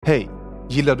Hej!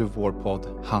 Gillar du vår podd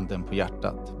Handen på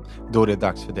hjärtat? Då är det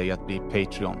dags för dig att bli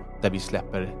Patreon, där vi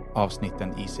släpper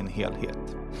avsnitten i sin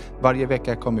helhet. Varje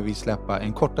vecka kommer vi släppa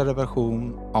en kortare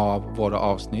version av våra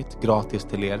avsnitt gratis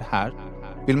till er här.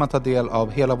 Vill man ta del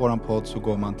av hela våran podd så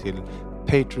går man till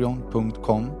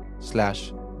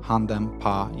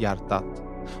patreon.com/handenpahjärtat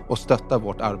och stöttar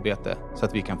vårt arbete så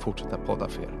att vi kan fortsätta podda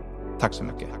för er. Tack så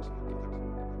mycket!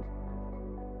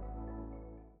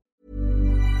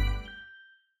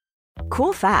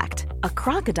 Cool fact, a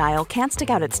crocodile can't stick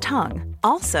out its tongue.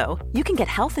 Also, you can get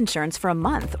health insurance for a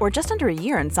month or just under a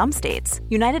year in some states.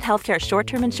 United Healthcare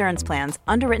short-term insurance plans,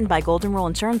 underwritten by Golden Rule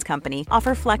Insurance Company,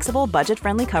 offer flexible,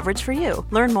 budget-friendly coverage for you.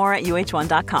 Learn more at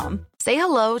uh1.com. Say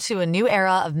hello to a new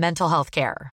era of mental health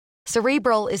care.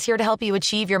 Cerebral is here to help you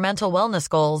achieve your mental wellness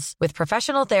goals with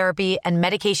professional therapy and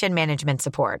medication management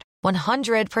support.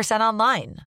 100%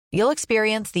 online. You'll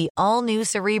experience the all-new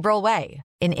Cerebral Way,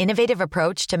 an innovative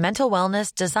approach to mental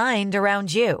wellness designed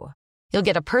around you. You'll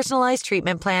get a personalized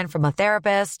treatment plan from a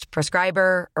therapist,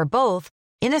 prescriber, or both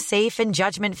in a safe and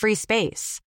judgment-free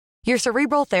space. Your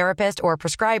Cerebral therapist or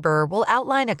prescriber will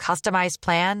outline a customized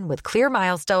plan with clear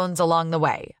milestones along the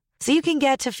way, so you can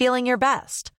get to feeling your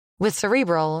best. With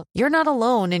Cerebral, you're not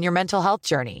alone in your mental health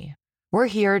journey.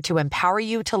 We're here to empower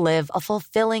you to live a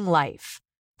fulfilling life.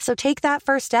 So take that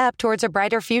first step towards a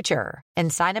brighter future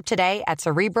and sign up today at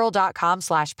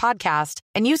Cerebral.com/podcast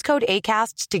and use code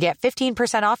ACAST to get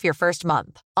 15% off your first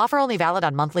month. Offer only valid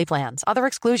on monthly plans. Other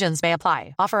exclusions may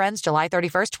apply. Offer ends July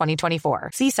 31st, 2024.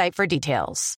 See site for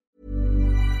details.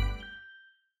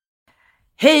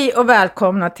 Hej och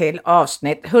välkomna till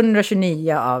avsnitt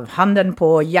 129 av Handen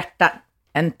på hjärtat.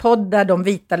 En podd där de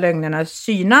vita lögnerna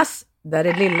synas, där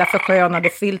det lilla förskönade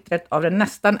filtret av den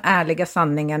nästan ärliga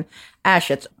sanningen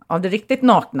ersätts av det riktigt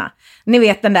nakna. Ni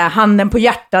vet den där handen på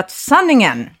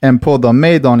hjärtat-sanningen. En podd av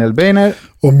mig, Daniel Beiner.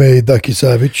 Och mig, Daki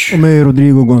Savic. Och mig,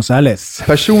 Rodrigo González.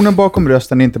 Personen bakom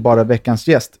rösten är inte bara veckans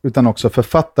gäst, utan också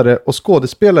författare och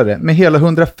skådespelare med hela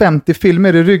 150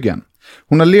 filmer i ryggen.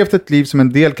 Hon har levt ett liv som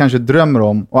en del kanske drömmer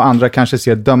om och andra kanske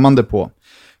ser dömande på.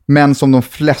 Men som de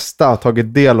flesta har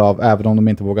tagit del av, även om de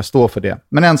inte vågar stå för det.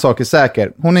 Men en sak är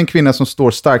säker. Hon är en kvinna som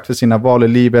står starkt för sina val i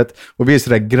livet. Och vi är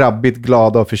sådär grabbigt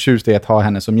glada och förtjusta i att ha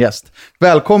henne som gäst.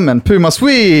 Välkommen, Puma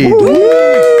Swede!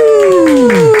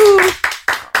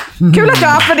 Kul att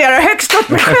jag applåderar högst upp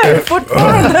mig själv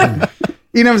fortfarande.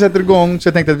 Innan vi sätter igång så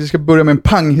jag tänkte att vi ska börja med en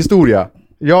panghistoria.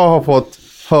 Jag har fått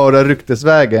höra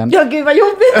ryktesvägen. Ja, gud vad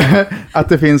jobbigt. Att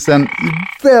det finns en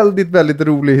väldigt, väldigt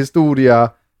rolig historia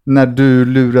när du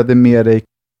lurade med dig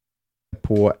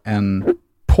på en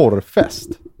porrfest.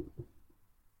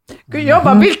 Gud, jag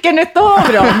bara, vilken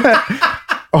utav dem?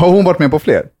 Har hon varit med på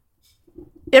fler?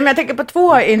 Ja, men jag tänker på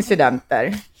 2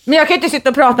 incidenter. Men jag kan inte sitta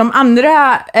och prata om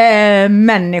andra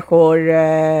människor.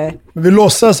 Men vi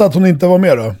låtsas att hon inte var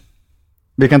med då.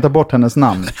 Vi kan ta bort hennes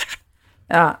namn.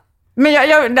 Ja. Men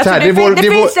alltså, här, det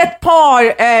finns ett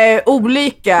par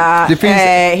olika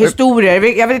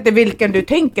historier. Jag vet inte vilken du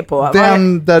tänker på.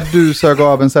 Den där du sög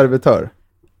av en servitör.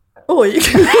 Oj.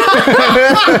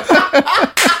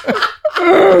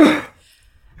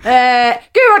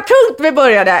 Gud vad tungt vi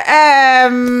började.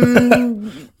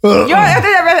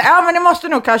 Ja, men det måste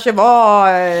nog kanske vara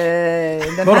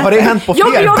Har det hänt på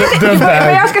fler?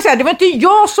 Men jag ska säga, det var inte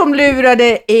jag som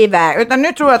lurade iväg. Utan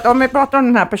nu tror jag att om vi pratar om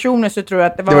den här personen så tror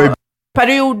jag att det var en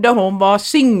period där hon var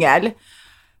singel.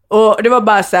 Och det var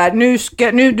bara så här,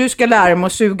 du ska lära mig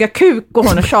att suga kuk, och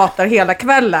hon tjatar hela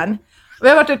kvällen. Vi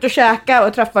har varit ute och käkat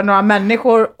och träffat några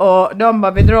människor och de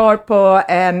bara, vi drar på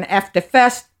en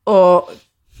efterfest och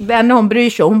vänner hon bryr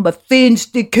sig, hon bara,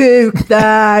 finns det kuk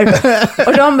där?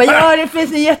 Och de bara, ja det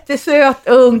finns en jättesöt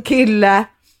ung kille.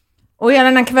 Och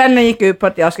hela den kvällen gick ut på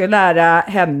att jag skulle lära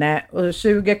henne att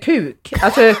suga kuk.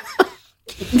 Alltså,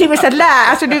 det vill säga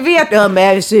alltså du vet om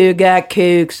jag suga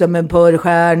kuk som en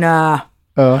porrstjärna.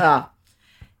 Ja.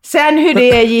 Sen hur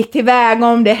det gick tillväga,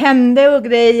 om det hände och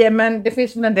grejer, men det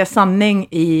finns en del sanning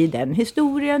i den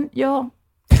historien, ja.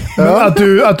 Men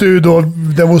att du då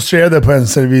demonstrerade på en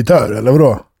servitör, eller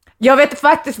vadå? Jag vet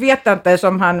inte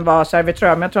som han var servitör,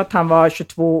 men jag tror att han var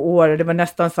 22 år. Det var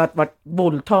nästan så att han var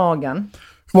våldtagen.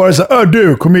 Var det så här,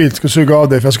 du kom hit, ska suga av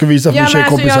dig för jag ska visa för min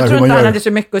tjejkompisar hur man gör. Jag tror inte han hade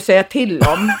så mycket att säga till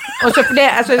om. Och så för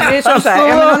det, alltså, det är så här,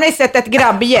 men om ni sett ett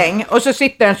grabbgäng och så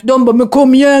sitter de bara, men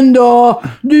kom igen då,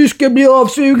 du ska bli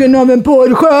avsugen av en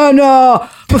porrstjärna,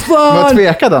 vad fan. Vad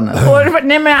tvekade han?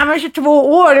 Nej men han var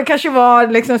 22 år, det kanske var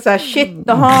liksom så här, shit,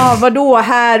 vadå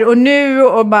här och nu,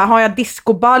 och bara, har jag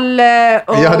discoballe?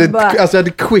 Och jag hade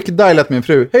quick-dialat min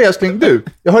fru. Hej älskling, du,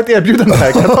 jag har ett erbjudande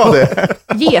här, kan jag ta det?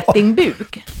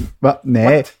 Getingbuk. Va?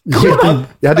 Nej.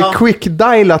 Jag hade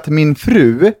quick-dialat min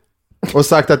fru och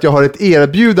sagt att jag har ett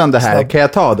erbjudande här, kan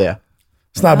jag ta det?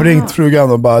 Snabbringt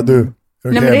frugan och bara, du.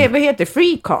 Nej men det, vad heter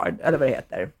free card, eller vad det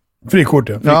heter? Frikort,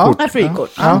 ja. Ja. Frikort.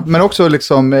 Ja. Men också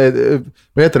liksom,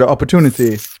 vad heter det,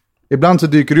 opportunity. Ibland så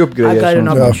dyker det upp grejer. I got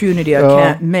an som... opportunity I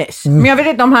can't miss. Men jag vet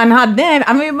inte om han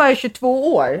var ju bara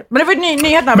 22 år. Men det var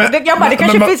nyheterna. Det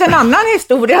kanske finns en annan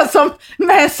historia som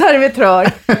med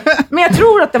servitör. Men jag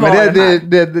tror att det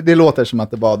var det låter som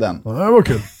att det var den. Ja, det var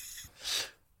kul.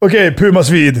 Okej,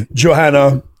 Pumasvid,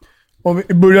 Johanna.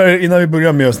 Innan vi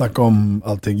börjar med att snacka om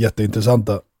allting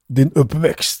jätteintressanta. Din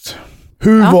uppväxt.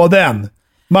 Hur var den?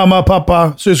 Mamma,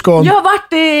 pappa, syskon? Jag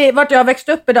har vart jag växt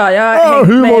upp idag. Jag har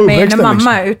hängt med min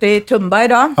mamma ute i Tumba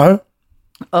idag. Ja.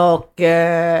 Och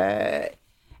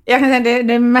jag kan säga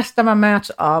det mesta man möts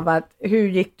av att hur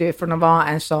gick du från att vara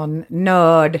en sån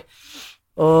nörd,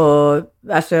 och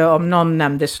alltså om någon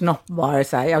nämnde snopp var det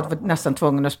så här, jag var nästan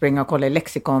tvungen att springa och kolla i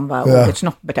lexikon vad ordet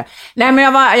snopp betyder. Nej men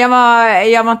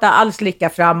jag var inte alls lika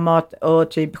framåt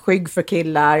och typ skygg för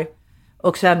killar,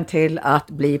 och sen till att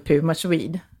bli Puma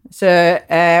Swede. Så,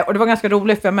 och det var ganska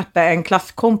roligt för jag mötte en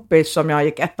klasskompis som jag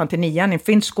gick 1:an till 9:an i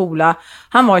finsk skola.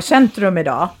 Han var i centrum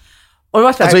idag. Och det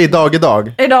var så här, alltså idag?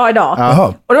 Idag.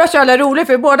 Aha. Och det var så jävla roligt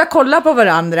för vi båda kollade på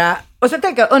varandra. Och så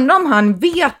tänkte jag, undrar om han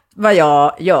vet vad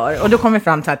jag gör. Och då kom vi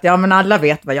fram till att ja, men alla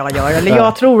vet vad jag gör. Eller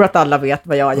jag tror att alla vet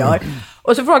vad jag gör.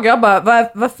 Och så frågade jag bara,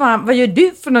 vad gör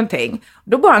du för någonting?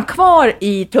 Då var han kvar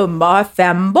i Tumba och har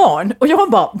 5 barn. Och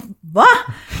jag bara, va?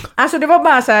 Alltså det var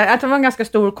bara så här, att det var en ganska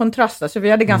stor kontrast. Alltså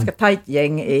vi hade ganska tajt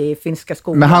gäng i finska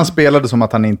skolan. Men han spelade som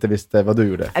att han inte visste vad du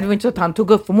gjorde. Det var inte så att han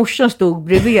tog upp, för morsan stod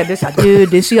bredvid. Det sa, du,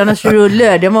 det senaste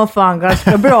rulle, det var fan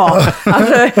ganska bra.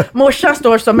 Alltså morsan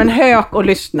står som en hök och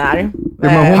lyssnar.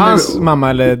 Hans mamma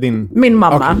eller din? Min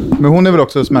mamma. Okay. Men hon är väl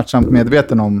också smärtsamt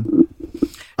medveten om...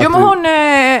 Jo, men hon,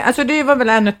 alltså det var väl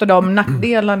en av de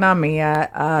nackdelarna med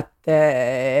att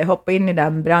hoppa in i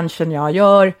den branschen jag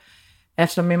gör.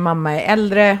 Eftersom min mamma är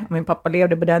äldre och min pappa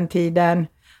levde på den tiden.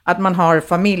 Att man har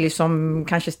familj som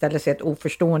kanske ställer sig ett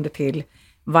oförstående till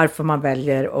varför man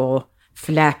väljer att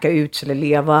fläka ut eller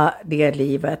leva det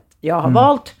livet jag har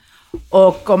valt.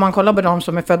 Och om man kollar på de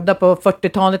som är födda på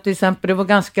 40-talet till exempel, det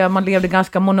var man levde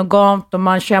ganska monogamt och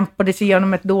man kämpade sig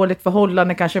igenom ett dåligt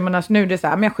förhållande kanske, men alltså nu är det så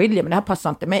här, men jag skiljer, men det här passar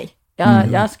inte mig.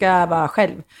 Jag ska vara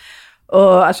själv.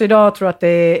 Och alltså idag tror jag att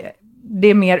det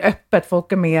är mer öppet,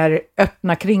 folk är mer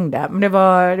öppna kring det. Men det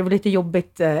var lite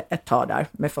jobbigt ett tag där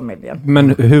med familjen.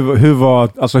 Men hur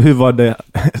var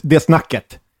det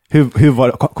snacket? Hur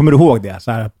var, kommer du ihåg det?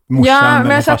 Så här, morsan, ja,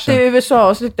 men jag satt i USA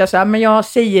och så tyckte jag så här, men jag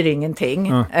säger ingenting.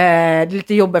 Det är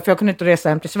lite jobbigt för jag kunde inte resa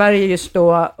hem till Sverige just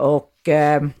då. Och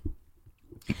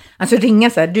alltså ringa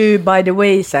så här, du by the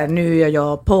way, så här, nu gör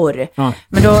jag porr.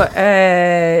 Men då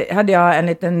hade jag en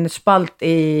liten spalt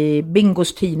i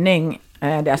Bingos tidning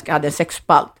där jag hade en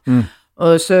sexspalt.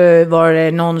 Och så var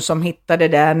det någon som hittade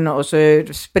den och så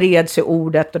spred sig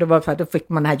ordet och det var för att då fick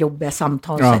man det här jobbiga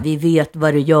samtalet. Så här, vi vet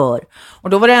vad du gör. Och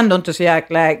då var det ändå inte så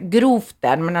jäkla grovt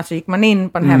den, men alltså gick man in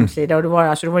på en hemsida och det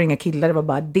var inga killar, det var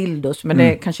bara dildos. Men det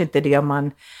är kanske inte det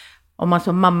om man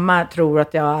som mamma tror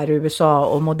att jag är i USA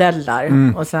och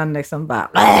modellar och sen liksom bara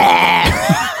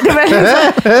det var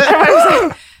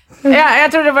liksom ja,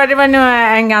 jag tror det var nog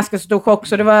en ganska stor chock,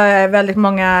 så det var väldigt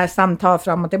många samtal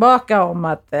fram och tillbaka om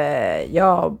att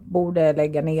jag borde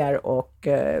lägga ner och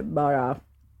bara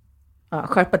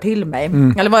skärpa till mig.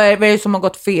 Eller vad är det som har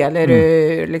gått fel? Är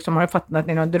det, liksom, har du fattat att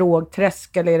det är någon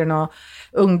drogträsk eller är det någon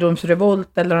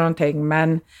ungdomsrevolt eller någonting?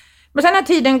 Men sen har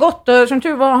tiden gått och som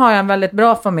tur var har jag en väldigt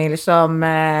bra familj som,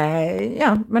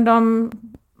 men de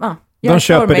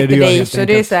köper det du gör helt så enkelt.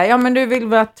 Det är så här, men du vill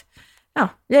väl att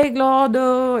jag är glad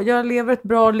och jag lever ett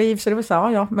bra liv, så det var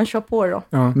så men kör på då.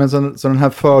 Ja. Men så den här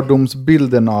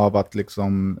fördomsbilden av att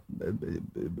liksom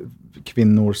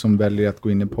kvinnor som väljer att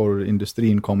gå in i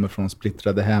porrindustrin kommer från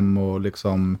splittrade hem och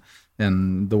liksom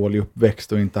en dålig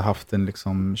uppväxt och inte haft en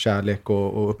liksom kärlek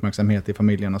och uppmärksamhet i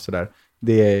familjen och sådär.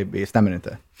 Det stämmer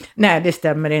inte. Nej, det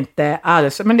stämmer inte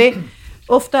alls. Men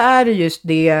ofta är det just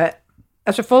det,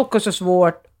 alltså folk har så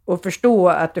svårt att förstå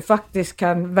att du faktiskt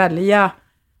kan välja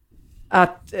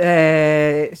att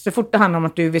så fort det handlar om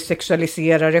att du vill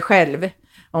sexualisera dig själv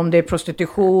om det är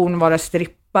prostitution, vara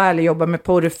strippa eller jobba med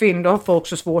porrfilm, då har folk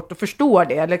så svårt att förstå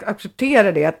det eller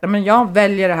acceptera det. Att men jag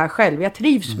väljer det här själv, jag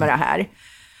trivs med det här.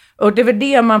 Och det är väl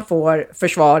det man får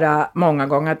försvara många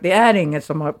gånger, att det är inget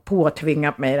som har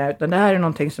påtvingat mig det, utan det här är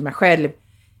någonting som jag själv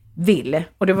vill.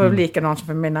 Och det var likadant som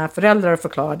för mina föräldrar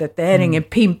förklarade, att det är ingen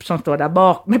pimp som står där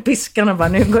bak med piskan och bara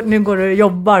nu går du och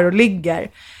jobbar och ligger.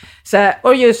 Så,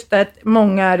 och just att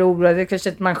många är oroliga, kanske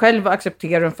att man själv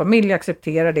accepterar, en familj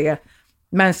accepterar det,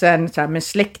 men sen så här, med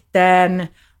släkten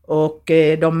och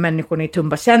de människorna i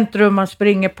Tumba centrum man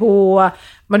springer på,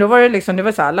 men då var det liksom, det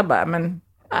var så alla bara, men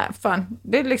fan,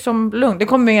 det är liksom lugnt. Det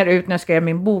kom mer ut när jag skrev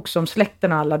min bok som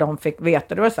släkten och alla de fick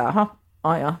veta. Det var så här,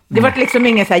 ja. Det var liksom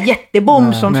ingen så här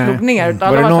jättebomb som slog ner.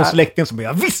 Utan var det någon släkting som bara,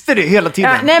 jag visste det hela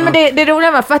tiden? Nej, men det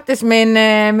roliga var faktiskt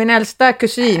min äldsta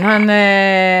kusin. Han,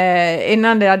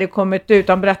 innan det hade kommit ut,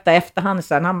 han berättade efterhand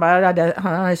sen. Han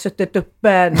hade suttit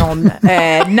uppe någon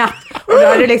natt. Och då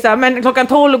hade liksom, men klockan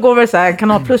 12 går väl så här,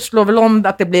 Kanal Plus slår väl om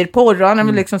att det blir porr. Och han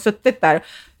hade liksom suttit där.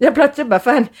 Jag plötsligt bara,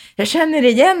 fan, jag känner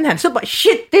igen henne. Så bara,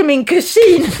 shit, det är min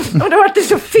kusin. Och det var det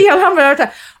så fel.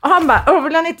 Han bara,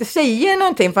 vill han inte säga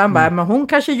någonting? För han bara, men hon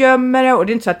kanske gömmer det. Och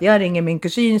det är inte så att jag ringer min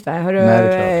kusin. Så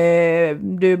här,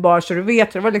 du bara så du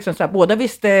vet. Det var liksom så här, båda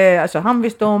visste, alltså han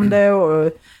visste om det.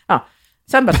 Och ja.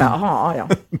 Sen bara så här, ja.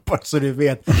 Bara så du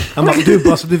vet. Han bara,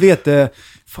 bara så du vet,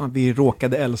 fan vi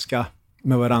råkade älska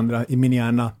med varandra i min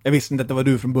hjärna. Jag visste inte att det var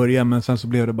du från början, men sen så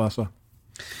blev det bara så.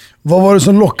 Vad var det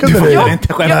som lockade dig? Jag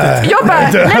bara,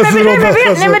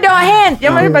 nej men det har hänt.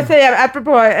 Jag vill bara säga,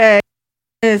 apropå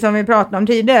som vi pratade om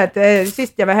tidigare, att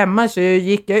sist jag var hemma så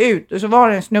gick jag ut och så var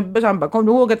det en snubbe som bara, kom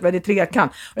du ihåg att vi hade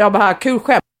trekant? Och jag bara, kul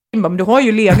skämt. Men du har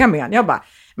ju legat med han. Jag bara,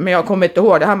 men jag kommer inte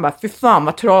ihåg det. Han bara, fy fan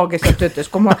vad tragiskt att du inte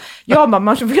ska komma. Jag bara,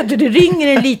 man så vet du, det ringer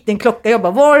en liten klocka. Jag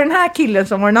bara, var den här killen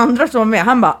som var den andra som var med?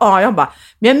 Han bara, ja. Jag bara,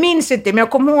 men jag minns inte. Men jag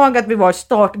kommer ihåg att vi var i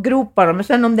startgroparna. Men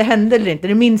sen om det hände eller inte,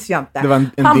 det minns jag inte.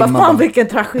 Han bara, fan vilken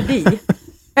tragedi.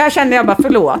 Jag kände, jag bara,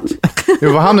 förlåt.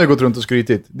 Jo, han har ju gått runt och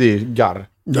skrytit. Det är garr.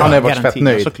 Han har varit fett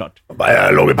nöjd. Såklart.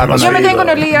 Ja, men tänk om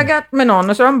du har legat med någon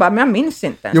och så de bara, men jag minns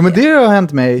inte. Jo, men det har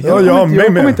hänt mig. Jag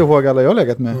kommer inte ihåg alla jag har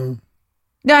legat med.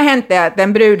 Det har hänt det att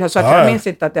en brud har sagt att jag minns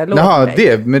inte att jag låg med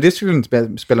dig. Men det skulle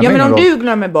inte spela mig någon roll. Ja, men om du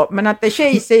glömmer bort, men att en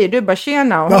tjej säger, du bara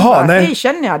tjena, och hon bara, hej,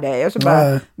 känner jag dig? Och så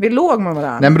bara, vi låg med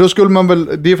varandra. Nej, men då skulle man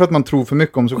väl, det är för att man tror för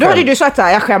mycket om sig själv. Då hade du sagt så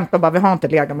här, jag skämtar bara, vi har inte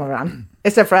legat med varandra.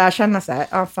 Istället för att jag känner så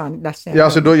här, fan, ja,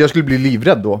 alltså då, jag skulle bli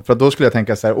livrädd då. För att då skulle jag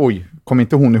tänka så här, oj, kom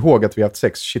inte hon ihåg att vi har haft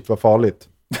sex? Shit, vad farligt.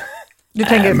 Du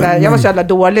tänker så här, jag var så jävla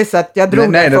dålig så att jag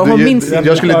drog det, för hon minns inte.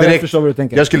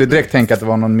 Jag skulle direkt tänka att det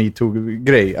var någon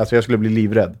MeToo-grej. Alltså jag skulle bli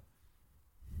livrädd.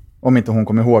 Om inte hon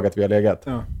kommer ihåg att vi har legat.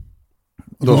 Ja.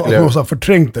 Då skulle jag ha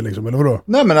förträngt det liksom, eller vadå?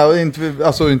 Nej, men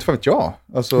inte för att jag.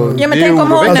 Alltså, ja, men tänk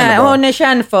om hon är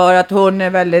känd för att hon är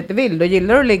väldigt vild och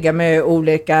gillar att ligga med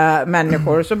olika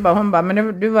människor. Så bara, hon bara,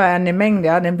 men du var en i mängd,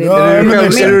 jag hade en bild.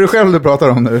 Är det du själv du pratar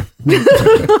om nu?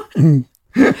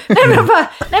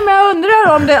 Nej, men jag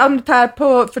undrar om det tär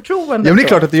på förtroende. Ja, men det är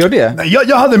klart att det gör det. Nej,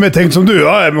 jag hade mer tänkt som du.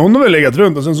 Ja, men hon har väl legat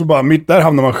runt och sen så bara mitt där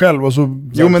hamnar man själv och så...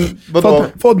 Jo, men vadå?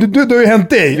 Det har ju hänt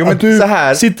dig. Jo, men att du så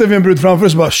här... sitter vid en brud framför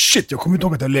och så bara shit, jag kommer inte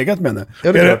ihåg att jag har legat med henne.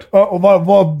 Ja, det är klart. Och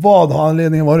vad har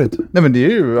anledningen varit? Nej, men det är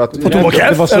ju att... För att hon var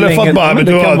kräft? Eller för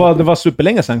att bara... Det var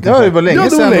superlänge sedan. Ja, det var länge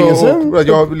sedan. Och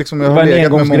jag har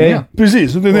legat med många.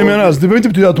 Precis, och det menar alltså, det behöver inte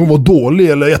betyda att hon var dålig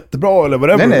eller jättebra eller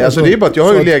whatever. Nej, alltså det är bara att jag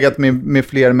har ju legat med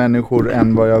fler människor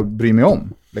än vad jag bryr mig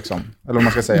om. Liksom. Eller vad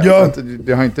man ska säga. Ja.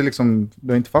 Det har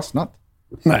inte fastnat.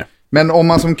 Nej. Men om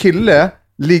man som kille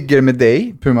ligger med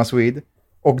dig, Puma Swede,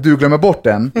 och du glömmer bort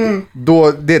den,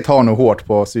 då det tar nog hårt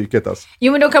på psyket. Alltså.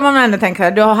 Jo, men då kan man ändå tänka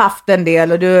att du har haft en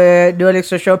del och du har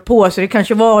liksom kört på, så det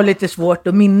kanske var lite svårt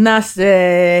att minnas.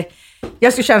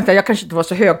 Jag skulle känna att jag kanske inte var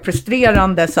så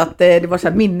högpresterande så att det var så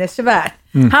här minnesvärt.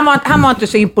 Han var inte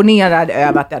så imponerad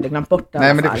över att jag hade glömt bort det.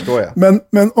 Nej, men det förstår jag.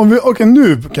 Men om vi, okej,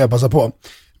 nu kan jag passa på.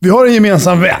 Vi har en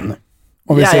gemensam vän,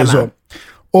 om vi säger så.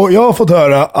 Och jag har fått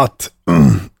höra att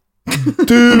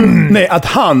att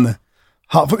han, i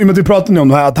och med att vi pratade om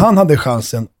det här, att han hade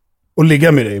chansen att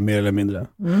ligga med dig mer eller mindre.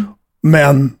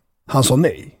 Men han sa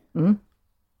nej.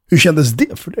 Hur kändes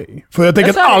det för dig? För jag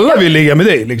tänker att alla vill ligga med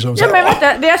dig. Liksom, ja, men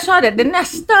vänta, det jag sa det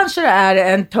nästan så är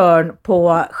en törn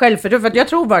på självförtroende. För att jag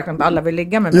tror verkligen att alla vill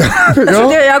ligga med mig.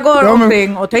 Alltså, jag går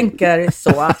omkring och tänker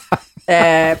så.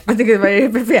 Jag tycker det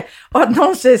var fel. Och att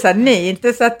någon säger så här, nej,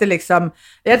 inte så att det liksom...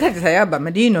 Jag tänkte så här, jag bara,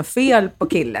 men det är ju något fel på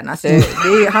killen. Alltså,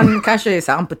 han kanske är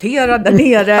så amputerad där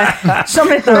nere.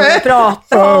 Som inte har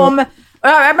pratat om.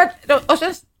 Och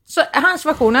sen Så hans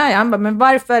version är han bara, men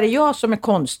varför är det jag som är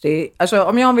konstig? Alltså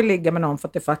om jag vill ligga med någon för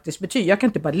att det faktiskt betyder, jag kan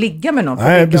inte bara ligga med någon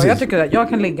för att ligga. Jag tycker att jag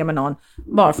kan ligga med någon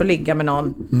bara för att ligga med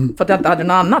någon för att jag inte hade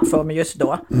något annat för mig just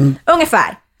då.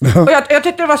 Ungefär. Och jag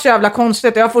tyckte det var så jävla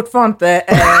konstigt och jag har fortfarande inte...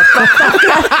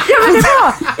 ja men det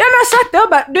var... Jag har sagt det, jag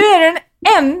bara, du är den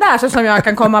enda alltså, som jag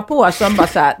kan komma på som bara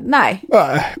såhär, nej.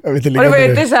 Jag vet inte, och det var ju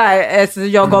inte såhär, alltså,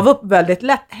 jag gav upp väldigt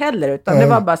lätt heller, utan det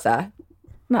var bara såhär,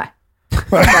 nej.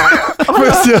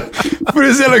 För det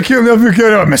är så jävla kul, jag brukar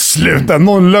göra, men sluta,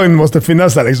 någon lögn måste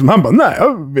finnas där liksom. Han bara, nej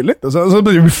jag vill inte. Så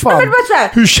blir det fan,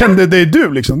 hur kände dig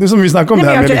du liksom? Det är som vi snackade om nej,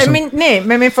 det här med liksom. Nej,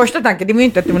 men min första tanke, det var ju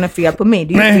inte att det var något fel på mig,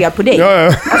 det är ju fel på dig. Ja.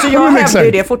 Alltså jag hävdar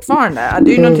ju det fortfarande.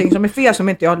 Det är ju någonting som är fel som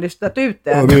inte jag har listat ut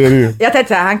det. Ja, det är det ju. Jag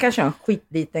tänkte såhär, han kanske har en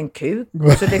skitliten kuk.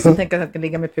 Och så liksom tänker jag att han kan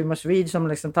ligga med Puma Swede som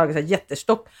liksom tagit såhär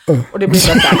jättestopp. Och det blir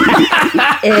så här.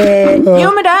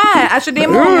 Jo men det är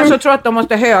många som tror att de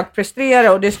måste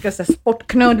högprestera och det ska så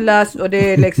sportknullas och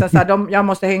det är liksom så här, jag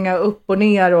måste hänga upp och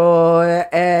ner och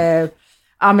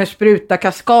spruta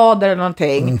kaskader eller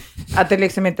någonting. Att det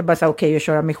liksom inte bara så okej att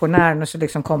köra missionären och så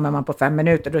liksom kommer man på 5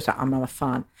 minuter och så men vad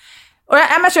fan. Och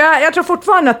jag tror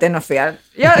fortfarande att det är något fel.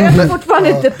 Jag tror fortfarande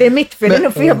inte att det är mitt fel. Det är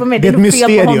något fel på mig. Det är något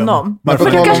fel på honom. Men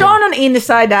du kanske har någon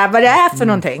inside där vad det är för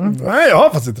någonting. Nej, jag har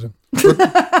faktiskt inte det.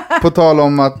 På tal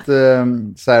om att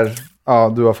så här,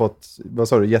 ja, du har fått, vad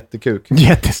sa du, jättekuk?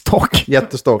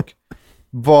 Jättestock.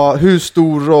 Hur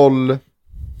stor roll,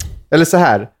 eller så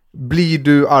här, blir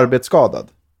du arbetsskadad?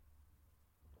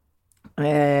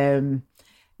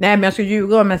 Nej, men jag ska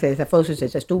ljuga om jag säger så här, folk som säger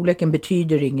så här, storleken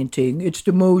betyder ingenting. It's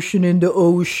the motion in the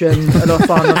ocean, eller vad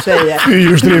fan de säger.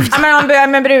 Fyrhjulsdrift. Ja,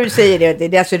 men brud säger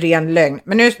det är alltså ren lögn.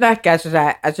 Men nu snackar jag så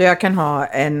här, alltså jag kan ha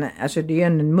det är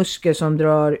en muskel som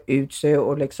drar ut sig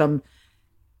och liksom,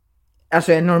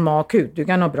 alltså en normal kuk. Du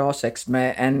kan ha bra sex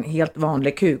med en helt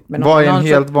vanlig kuk. Men vad är en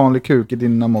helt vanlig kuk i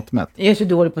dina mått mätt? Jag är så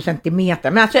dålig på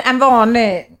centimeter. Men alltså en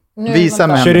vanlig... Visa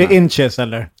mig. Kör du inches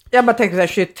eller? Jag bara tänker så här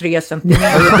 23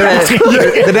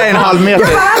 centimeter. det där är en halv meter.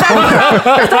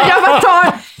 Jag bara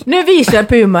tar... Nu visar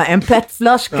Puma en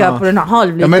petflaska på den här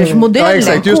halvlitersmodellen. Ja,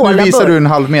 exakt. Just nu visar du en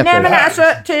halv meter. Nej, men alltså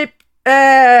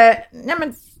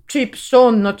typ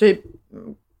sån och typ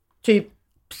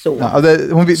så.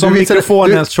 Ja, som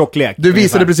mikrofonens tjocklek. Du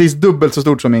visade precis dubbelt så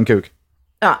stort som min kuk.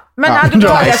 Ja, men alltså, då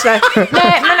är så här,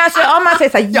 nej, men alltså om man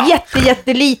säger så här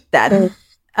jätteliten.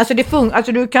 Alltså det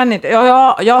alltså du kan inte.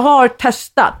 Jag har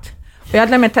testat. Och jag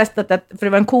hade nämligen testat att, för det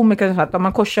var en komiker som sa att om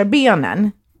man korsar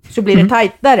benen så blir det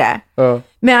tajtare.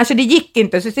 Men alltså det gick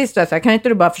inte. Så sist så här, kan inte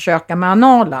du bara försöka med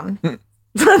analen?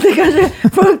 För att det kanske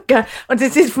funkar. Och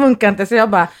till sist funkar inte. Så jag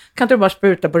bara, kan inte du bara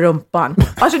spruta på rumpan?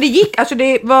 Alltså det gick, alltså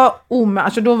det var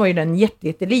alltså då var ju den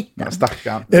jätteliten.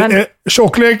 Stackarn.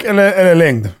 Tjocklek eller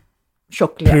längd?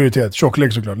 Tjocklek. Prioritet.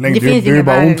 Tjocklek såklart. Längd, det finns ingen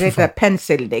här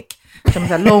pencil dick. Som är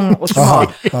så lång och smal.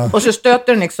 Och så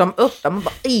stöter den liksom upp där. Man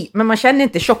bara, men man känner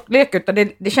inte tjocklek, utan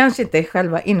det känns inte i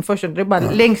själva införseln. Det är bara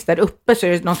längst där uppe så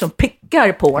är det någon som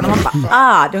pickar på. Och man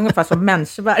bara, det är ungefär som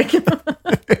mensvärk.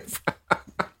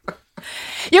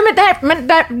 Ja, men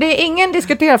det är ingen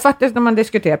diskuterar, faktiskt när man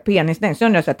diskuterar penislängd. Så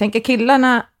undrar jag så här, tänker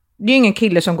killarna, det är ju ingen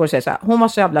kille som går och säger så här, hon var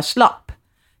så jävla slapp.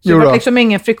 Så det var liksom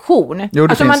ingen friktion.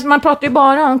 Alltså man pratar ju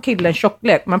bara om killens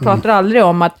tjocklek. Man pratar aldrig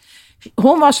om att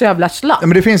hon var så jävla slapp. Ja,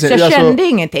 men det finns, så jag kände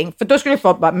ingenting. För då skulle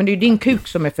folk bara, men det är ju din kuk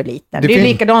som är för liten. Det är ju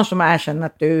likadant som att erkänna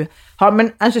att du har,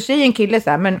 men alltså säger en kille så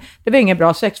här, men det var ingen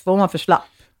bra sex för hon var för slapp.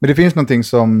 Men det finns någonting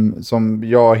som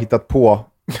jag har hittat på.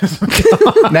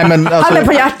 Nej, men alltså, alla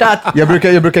på hjärtat. Jag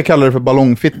brukar kalla det för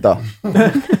ballongfitta.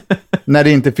 När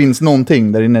det inte finns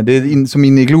någonting där inne. Det är som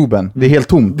inne i Globen. Det är helt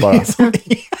tomt bara.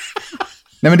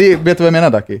 Nej, men vet du vad jag menar,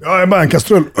 Daki? Ja, det är bara en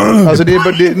kastrull. Alltså det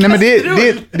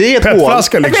är ett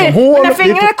petflaska hål. liksom. Men när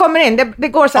fingrarna kommer in, det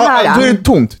går så här. Ja, då är det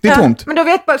tomt. Det är tomt. Men då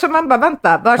vet man, så man bara,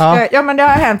 vänta. Ja, men det har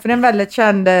hänt för en väldigt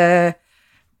känd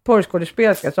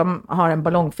porrskådespelerska som har en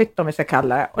ballongfitta, om vi ska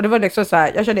kalla det. Och det var liksom så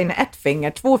här, jag körde in 1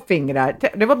 finger, 2 fingrar.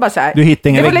 Det var bara så här. Du hittade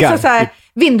inga väggar. Det var liksom så här,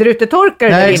 vindrutetorkare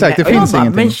där inne. Nej, exakt, det finns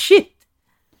ingenting. Men shit.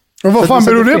 Och vad fan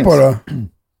beror det på då?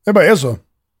 Det bara är så.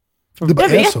 Jag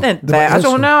vet inte. Alltså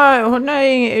hon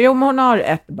har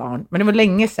 1 barn. Men det var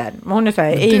länge sedan. Men hon är så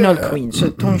här anal queen. Så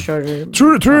hon kör...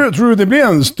 Tror du det blir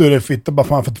en större fitta bara för att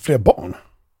man har fått fler barn?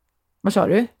 Vad sa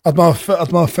du? Att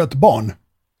man har fött barn.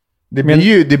 Det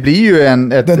blir ju en...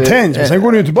 Den tänds, men sen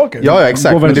går det ju tillbaka. Ja,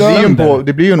 exakt. Men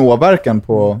det blir ju en åverkan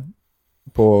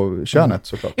på könet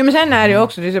såklart. Ja, men sen är det ju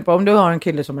också, om du har en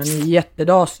kille som är en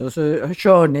jättedase och så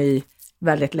kör ni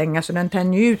väldigt länge, så den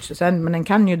tänder ju ut sig sen, men den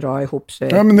kan ju dra ihop sig.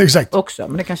 Ja, men exakt. Också,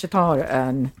 men det kanske tar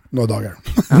några dagar.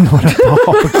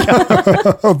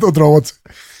 Och dra åt sig.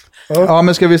 Ja,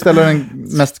 men ska vi ställa den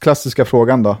mest klassiska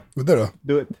frågan då? Vad är det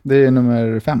då? Det är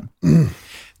nummer 5.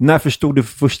 När förstod du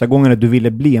för första gången att du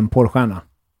ville bli en porrstjärna?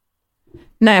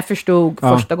 När jag förstod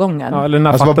första gången. Ja, eller när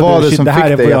Alltså vad fattade var du, det som det här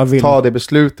fick är vad dig jag att vill? ta det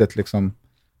beslutet liksom?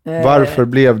 Varför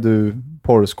blev du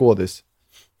porrskådis?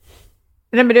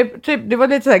 Nej, men det var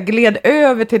lite så här gled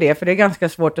över till det, för det är ganska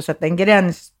svårt att sätta en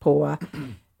gräns på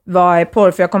vad är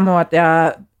porr. För jag kommer ihåg att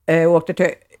jag åkte till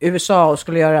USA och jag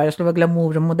skulle vara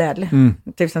glamourmodell.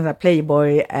 Typ sån här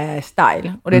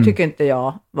Playboy-style. Och det tycker inte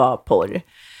jag var porr.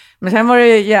 Men sen var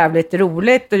det jävligt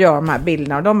roligt att göra de här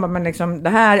bilderna. Och de bara, men liksom, det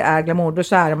här är glamour, då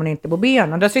särar man inte på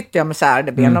benen. Och där sitter jag med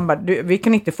särade ben. De bara, vi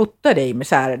kan inte fota dig med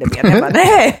särade ben. Jag bara,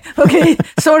 nej, okej,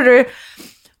 sorry.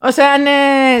 Och sen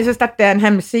så startade jag en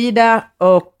hemsida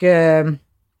och det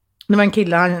var en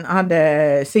kille, han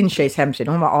hade sin tjejs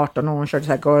hemsida. Hon var 18 år, hon körde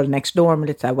så här Girl Next Door med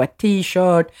lite så här wet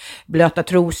t-shirt, blöta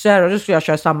trosor. Och då skulle jag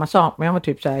köra samma sak, men jag var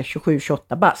typ så här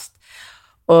 27-28 bast.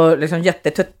 Och liksom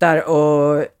jättetuttar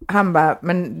och han bara,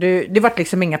 men det var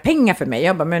liksom inga pengar för mig.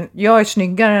 Jag bara, men jag är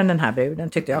snyggare än den här bruden,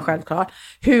 tyckte jag självklart.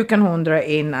 Hur kan hon dra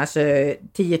in alltså 10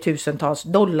 000-tals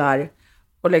dollar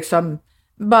och liksom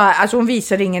bara, alltså hon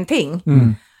visar ingenting.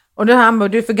 Och då han bara,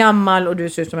 du är för gammal och du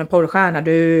ser ut som en porrstjärna.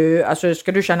 Alltså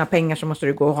ska du tjäna pengar så måste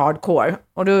du gå hardcore.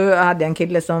 Och då hade jag en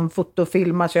kille som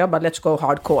fotofilmade, så jag bara, let's go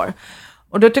hardcore.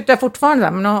 Och då tyckte jag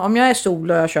fortfarande, men om jag är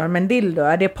sol och jag kör med en dildo,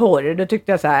 är det porr? Då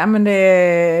tyckte jag så här, ja, men det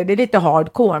är lite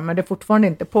hardcore, men det är fortfarande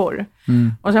inte porr.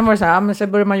 Och sen var det så här, ja, men så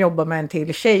började man jobba med en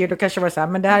till tjej och då kanske var det så här,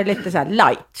 men det här är lite så här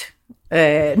light.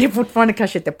 Det är fortfarande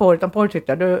kanske inte porr, utan porr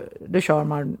tyckte jag, då kör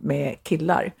man med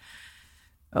killar.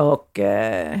 Och...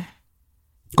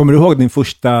 Kommer du ihåg din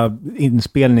första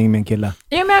inspelning med en kille?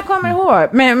 Ja, men jag kommer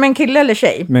ihåg. Med en kille eller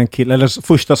tjej? Med en kille, eller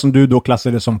första som du då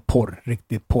klassade som porr,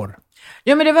 riktigt porr.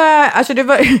 Ja, men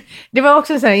det var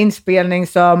också en sån här inspelning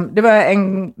som, det var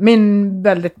min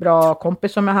väldigt bra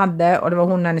kompis som jag hade, och det var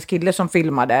hon och hennes kille som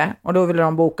filmade, och då ville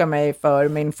de boka mig för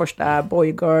min första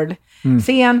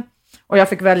boy-girl-scen, och jag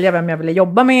fick välja vem jag ville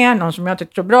jobba med, någon som jag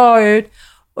tyckte så bra ut,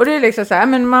 och det är liksom så här,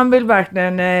 men man vill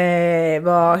verkligen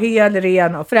vara helt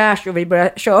ren och fräsch, och vi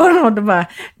började köra, och då bara,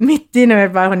 mitt i när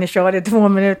har ni kört i 2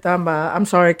 minuter, han bara, I'm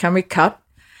sorry, can we cut?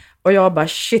 Och jag bara,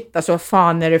 shit, alltså vad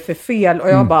fan är det för fel? Och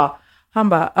jag bara, han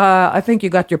bara, I think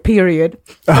you got your period.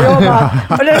 Och jag bara,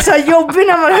 och det är så jobbigt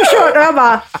när man har kört. Och jag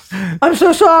bara, I'm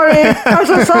so sorry.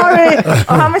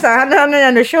 Och han var så här, han hade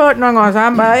ändå kört någon gång. Så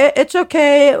han bara, it's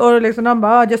okay. Och liksom, de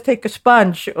bara, just take a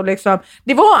sponge. Och liksom,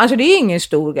 det är ingen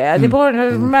stor grej. Det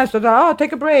var mest att,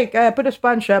 take a break, put a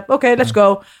sponge up. Okay, let's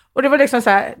go. Och det var liksom så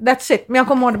här, that's it. Men jag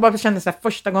kommer ihåg, det bara kändes så här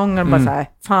första gången, bara så här,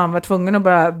 fan var tvungen att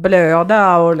börja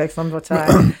blöda och liksom så här.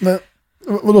 Men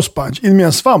vadå sponge? In med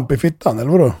en svamp i fittan,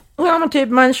 eller vadå? Ja, men typ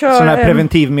man kör... Sån här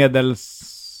preventivmedels...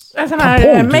 En sån här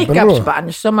tampong, makeup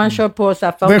sponge som man kör på så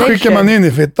här Den foundation. skickar man in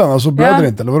i fittan, alltså blöder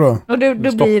inte, eller vadå? Och då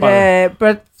blir det... För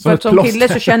att som plåster. kille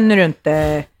så känner du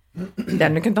inte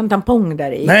den. Du kan ta en tampong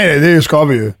där i. Nej, det ska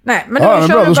vi ju. Nej, men då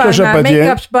kör då ska jag köpa ett gäng.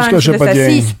 makeup sponge, Ska jag köpa ett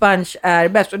gäng. C-sponge är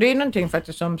bäst. Och det är någonting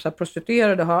faktiskt som så här,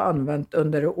 prostituerade har använt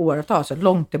under åratal, så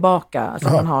långt tillbaka. Alltså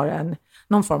man har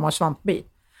någon form av svampbit.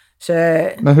 Så,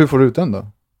 Men hur får du ut den då?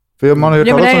 För man har ju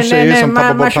talat om tjejer som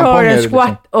tappar bort tamponger. Man kör en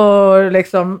squat och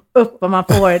liksom upp och man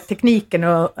får tekniken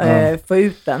att få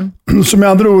ut den. Så med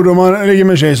andra ord, om man ligger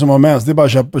med en tjej som har mens, det är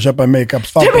bara att köpa en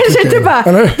makeup-svamp.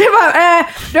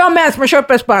 Du har mens, man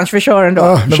köper en sponge för kör ändå.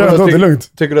 Ja, kör ändå, det är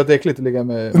lugnt. Tycker du att det är äckligt att ligga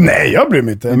med... Nej, jag bryr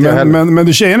mig inte. Inte Men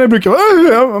du tjejerna brukar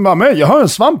vara, jag har en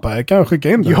svamp här, jag kan skicka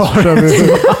in den. Det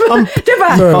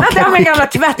var min gamla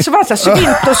tvätt som var så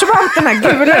svintosvamp, den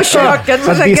här gula i köket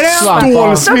med så gröna.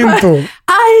 Stålsvinto.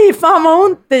 Aj, fan vad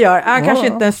ont det gör. Kanske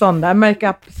inte en sån där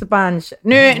makeup sponge.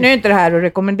 Nu är inte det här att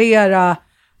rekommendera,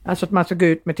 alltså att man ska gå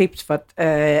ut med tips, för att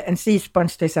en C-sponge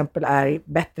till exempel är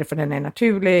bättre för den är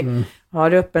naturlig. Har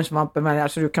du upp en svamp, men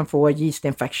alltså du kan få yeast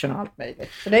infection och allt möjligt.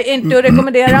 Så det är inte att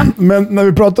rekommendera. Men när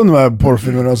vi pratar om de här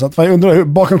porrfilmerna, så att jag undrar, hur,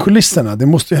 bakom kulisserna, det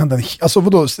måste ju hända alltså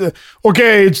vadå?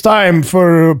 Okej, it's time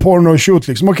for porno shoot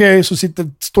liksom. Okej, så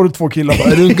står det 2 killar och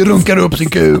bara runkar upp sin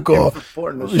kuk och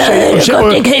Kör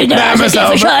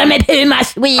med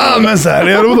Pumas weed. Ja, men så här,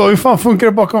 hur fan funkar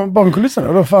det bakom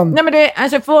kulisserna? Då fan. Nej, men det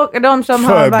alltså folk, de som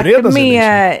har Förbereda varit sig,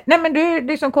 med... liksom. Nej, men du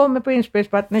liksom kommer på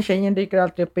inspelningsplatsen, tjejen dyker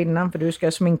alltid upp innan, för du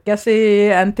ska sminkas i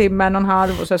 1 timme,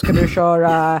 1,5, och så ska du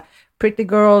köra Pretty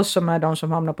Girls, som är de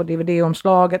som hamnar på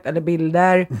DVD-omslaget eller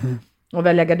bilder, och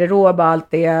välja garderob och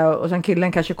allt det, och sen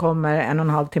killen kanske kommer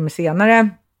 1,5 timme senare.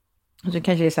 Och så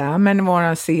kanske det är så här, men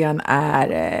våran scen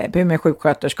är med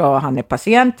sjuksköterska och han är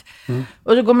patient.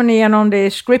 Och så går man igenom det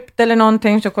i script eller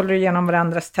någonting, så kollar du igenom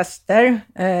varandras tester.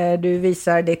 Du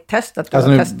visar ditt test. Att du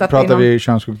har testat nu pratar vi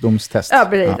könssjukdomstest. Ja,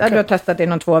 precis. Ja, okay. Du har testat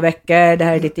inom 2 veckor. Det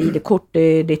här är ditt ID-kort, det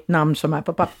är ditt namn som är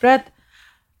på pappret.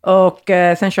 Och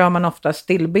sen kör man ofta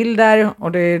stillbilder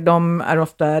och de är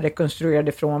ofta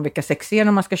rekonstruerade från vilka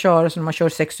sexscener man ska köra. Så när man kör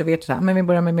sex så vet du så här, men vi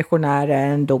börjar med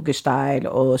missionären, doggy style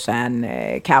och sen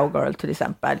cowgirl till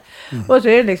exempel. Och så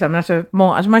är det liksom,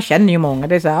 alltså man känner ju många.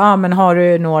 Det är så här, men har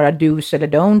du några do's eller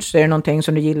don'ts? Är det någonting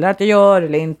som du gillar att jag gör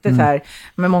eller inte? Så här,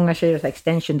 men många säger så här,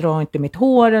 extension, dra inte mitt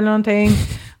hår eller någonting.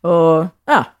 Och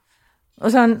ja,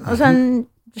 och sen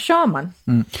kör man.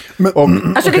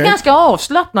 Alltså det är ganska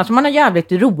avslappnat, så man har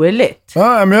jävligt roligt.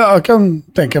 Ja, men jag kan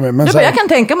tänka mig. Men jag kan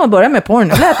tänka mig att börja med porn.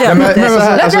 Det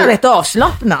lät jävligt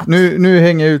avslappnat. Nu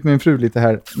hänger jag ut min fru lite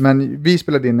här. Men vi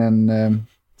spelade in en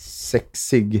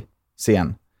sexig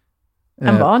scen.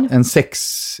 En vad? En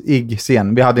sexig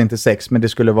scen. Vi hade inte sex, men det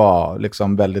skulle vara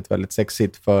liksom väldigt, väldigt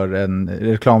sexigt för en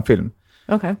reklamfilm.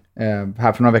 Okej.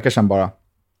 Här för några veckor sedan bara.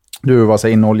 Du var så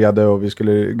inoljade och vi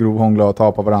skulle grovhångla och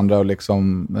ta på varandra och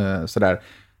liksom sådär.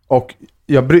 Och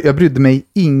jag brydde mig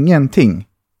ingenting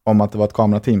om att det var ett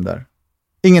kamerateam där.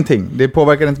 Ingenting. Det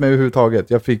påverkade inte mig överhuvudtaget.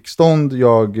 Jag fick stånd,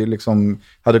 jag liksom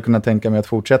hade kunnat tänka mig att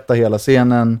fortsätta hela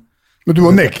scenen. Men du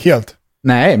var näck helt?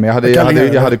 Nej, men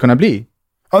jag hade kunnat bli.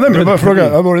 Ja, nej, men bara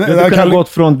fråga. Du kunde gått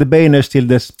från the Baners till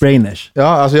the Sprainers. Ja,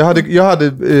 alltså jag hade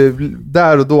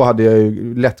där och då hade jag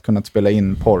ju lätt kunnat spela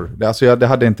in porr. Alltså det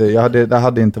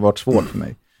hade inte varit svårt för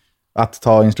mig. Att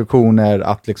ta instruktioner,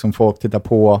 att liksom folk tittar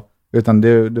på, utan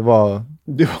det var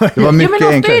mycket enklare. Ja,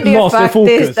 men ofta är det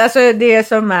faktiskt, alltså det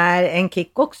som är en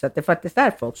kick också, att det faktiskt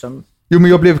är folk som... Jo,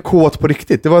 men jag blev kåt på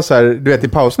riktigt. Det var så här, du vet, i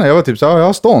pauserna, jag var typ så här, jag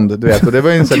har stånd, du vet, och det var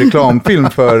ju en sån här reklamfilm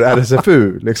för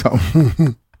RSFU, liksom.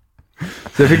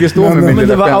 Så jag fick ju stå med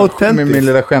min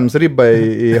lilla skämsribba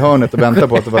i hörnet och vänta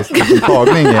på att det var en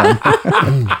tagning igen.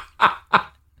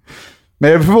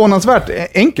 Men det är förvånansvärt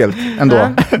enkelt ändå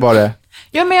var det.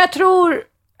 Ja, men jag tror...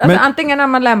 Alltså, antingen är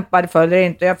man lämpad för det eller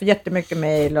inte. Jag får jättemycket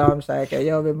mejl om så här,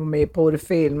 jag vill vara med i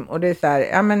porrfilm. Och det är så här,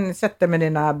 ja men sätt dig med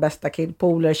dina bästa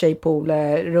killpooler,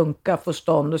 tjejpooler, runka, få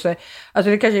stånd. Och så,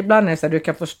 alltså det kanske ibland är så här, du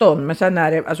kan få stånd. Men sen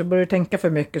är det, alltså börjar du tänka för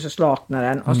mycket så slaknar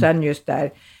den. Och sen just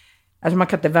där... Alltså man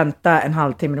kan inte vänta en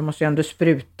halvtimme, du måste ju ändå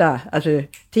spruta. Alltså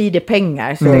tid är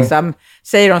pengar. Så liksom,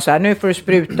 säger de så här, nu får du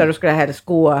spruta, då ska det helst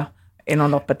gå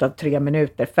inom loppet av 3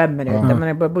 minuter, 5 minuter. Men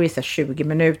det börjar bli så här 20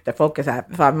 minuter. Folk är så här,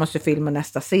 fan vi måste filma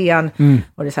nästa scen.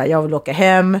 Och det är så här, jag vill åka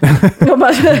hem.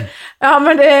 Ja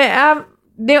men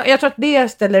jag tror att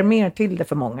det ställer mer till det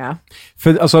för många.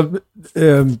 För alltså,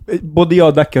 både jag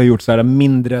och Dacke har gjort så här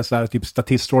mindre så här, typ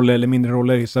statistroller eller mindre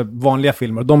roller i så här vanliga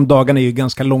filmer. De dagarna är ju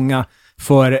ganska långa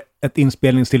för ett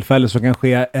inspelningstillfälle som kan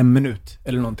ske 1 minut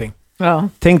eller någonting. Ja.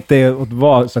 Tänk dig att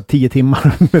vara så här 10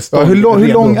 timmar med stånd. Ja,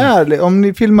 hur lång är det? Om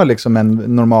ni filmar liksom en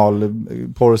normal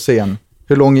porrscen,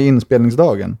 hur lång är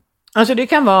inspelningsdagen? Alltså det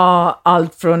kan vara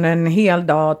allt från en hel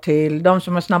dag till de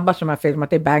som är snabbast som har filmat,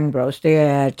 det är Bang Bros. Det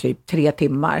är typ 3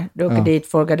 timmar. Du åker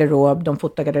dit, får garderob, de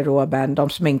fotar garderoben, de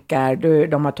sminkar,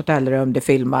 de har ett hotellrum, de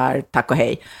filmar, tack och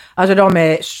hej. Alltså de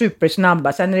är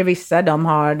supersnabba. Sen är det vissa,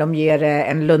 de ger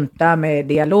en lunta med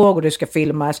dialog och det ska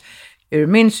filmas ur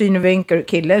min synvinkel,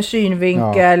 killens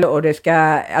synvinkel och det ska,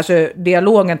 alltså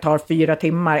dialogen tar 4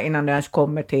 timmar innan det ens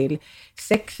kommer till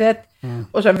sexet.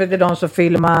 Och sen finns det de som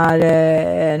filmar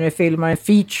en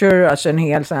feature, alltså en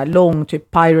hel sån här lång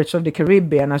typ Pirates of the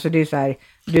Caribbean, alltså det är så här,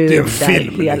 det är en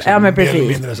film liksom, ja men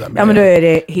precis, ja men då är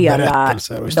det hela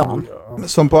dagen.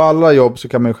 Som på alla jobb så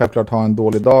kan man ju självklart ha en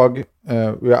dålig dag.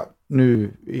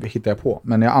 Nu hittar jag på,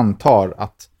 men jag antar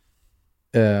att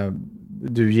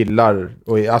du gillar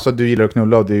att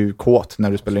knulla och du är ju kåt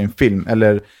när du spelar in film,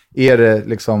 eller är det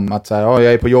liksom att så här,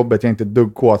 jag är på jobbet, jag är inte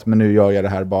dugg kåt, men nu gör jag det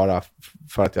här bara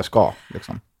för att jag ska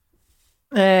liksom.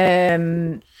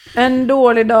 En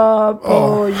dålig dag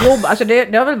på jobb, alltså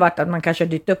det har väl varit att man kanske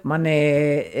dykt upp, man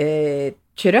är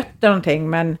trött eller någonting,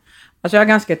 men alltså jag har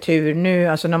ganska tur nu,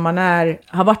 alltså när man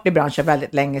har varit i branschen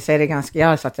väldigt länge så är det ganska, jag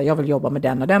har sagt att jag vill jobba med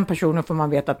den och den personen, för man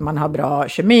vet att man har bra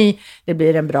kemi, det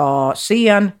blir en bra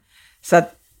scen. Så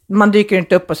att man dyker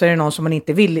inte upp och så är det någon som man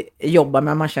inte vill jobba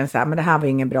med. Man känner så här, men det här var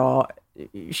ingen bra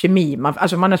kemi. Man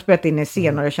har spelat in en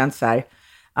scen och det känns så här,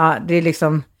 det är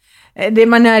liksom,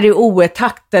 man är i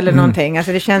oetakt eller någonting.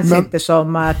 Alltså det känns inte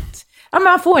som att,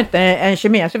 man får inte en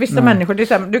kemi. Alltså vissa människor, det är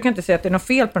så här, du kan inte säga att det är något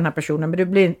fel på den här personen, men du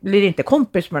blir inte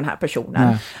kompis med den här personen.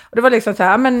 Och det var liksom så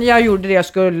här, men jag gjorde det jag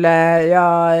skulle,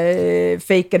 jag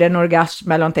fejkade en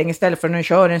orgasm eller någonting, istället för att när du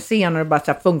kör en scen och det bara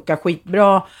så här funkar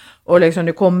skitbra. Och liksom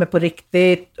det kommer på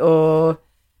riktigt och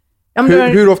Ja,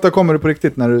 hur ofta kommer du på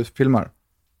riktigt när du filmar?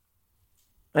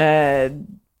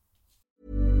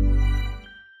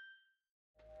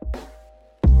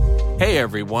 Hey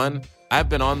everyone, I've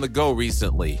been on the go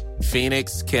recently.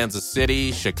 Phoenix, Kansas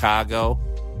City, Chicago.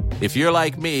 If you're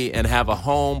like me and have a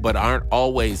home but aren't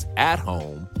always at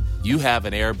home, you have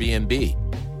an Airbnb.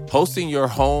 Hosting your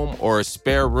home or a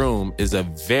spare room is a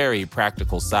very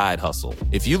practical side hustle.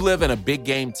 If you live in a big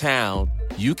game town,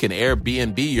 you can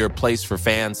Airbnb your place for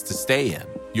fans to stay in.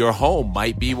 Your home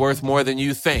might be worth more than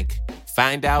you think.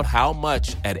 Find out how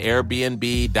much at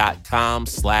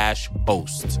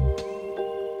airbnb.com/host.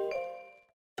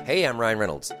 Hey, I'm Ryan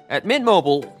Reynolds. At Mint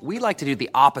Mobile, we like to do the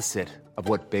opposite of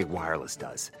what Big Wireless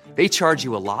does. They charge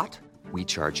you a lot, we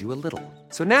charge you a little.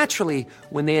 So naturally,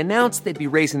 when they announced they'd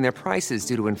be raising their prices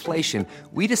due to inflation,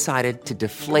 we decided to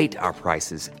deflate our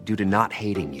prices due to not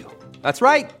hating you. That's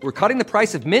right. We're cutting the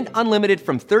price of Mint Unlimited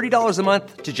from $30 a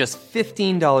month to just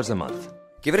 $15 a month.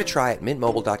 Give it a try at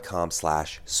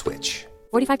mintmobile.com/switch.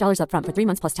 $45 up front for 3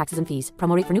 months plus taxes and fees.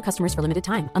 Promo rate for new customers for limited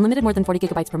time. Unlimited more than 40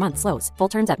 gigabytes per month. Slows full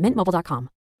terms at mintmobile.com.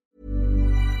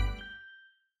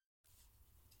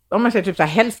 Om man ser typ så här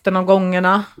hälften av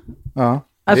gångerna. Ja,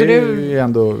 alltså det är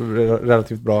ändå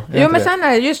relativt bra. Jo, men sen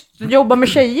är just jobba med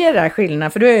tjejer där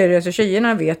skillnad. För då är det så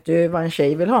tjejerna vet ju vad en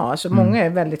tjej vill ha. Så många är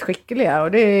väldigt skickliga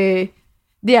och det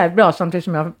är bra samtidigt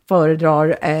som jag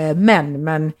föredrar män.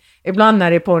 Men ibland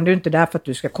är det på en, du är inte där för att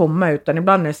du ska komma utan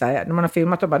ibland är det så här, när man har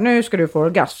filmat och bara nu ska du få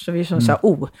orgasm så vi som så här,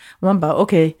 och man bara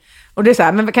okej. Och det är så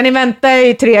här, men kan ni vänta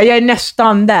i 3, jag är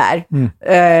nästan där.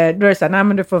 Då är det så här, nej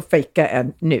men du får fejka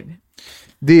en nu.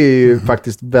 Det är ju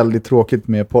faktiskt väldigt tråkigt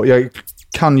med porr. Jag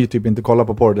kan ju typ inte kolla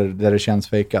på porr där det känns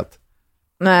fejkat.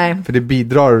 Nej. För det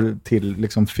bidrar till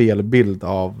liksom fel bild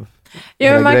av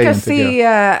man grejen, kan se,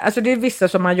 alltså det är vissa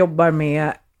som man jobbar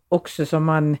med också som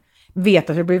man vet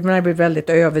att det blir väldigt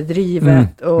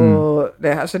överdrivet och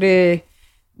det, alltså då är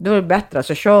det bättre,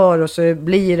 alltså kör och så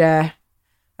blir det,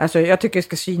 alltså jag tycker det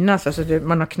ska synas, alltså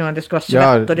man har knullat, det ska vara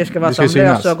svett och det ska vara som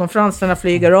lösögonfransarna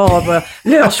flyger av och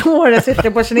löshåret sitter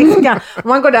på snickan och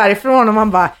man går därifrån och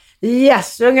man bara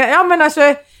yes, ja men alltså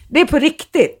det är på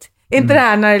riktigt, inte det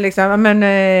här när det liksom, men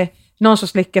någon som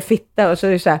slickar fitta och så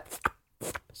är det så här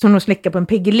som de slickar på en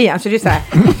Piggelin, alltså det är så här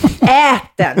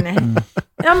ät den.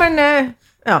 Ja men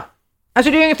ja.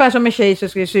 Alltså det är ungefär som en tjej som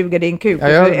ska suga din kuk. Ja,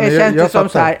 det känns det som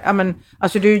så här, ja men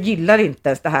alltså du gillar inte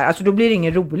ens det här. Alltså då blir det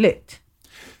inget roligt.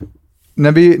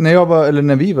 När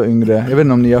vi var yngre, jag vet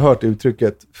inte om ni har hört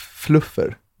uttrycket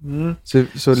fluffer. Så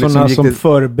liksom sådana som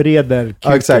förbereder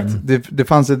kuken. Ja, exakt. Det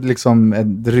fanns ett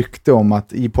rykte om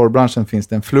att i porrbranschen finns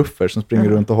det en fluffer som springer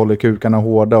runt och håller kukarna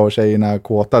hårda och tjejerna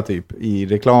kåta typ i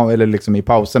reklam eller liksom i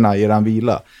pauserna i eran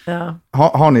vila. Ja.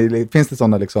 Har ni, finns det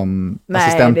sådana liksom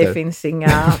assistenter? Nej, det finns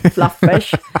inga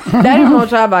fluffers. Däremot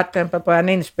så har jag varit på en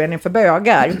inspelning för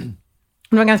bögar.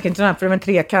 Det var ganska intressant för det var en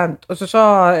trekant. Och så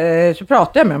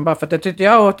pratade jag med dem bara för att jag tyckte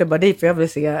jag åkte bara dit för jag ville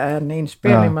se en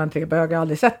inspelning med en tre bögar. Jag har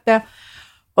aldrig sett det.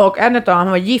 Och en av han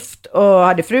var gift och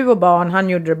hade fru och barn. Han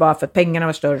gjorde det bara för att pengarna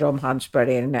var större om han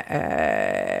spelade in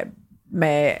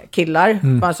med killar.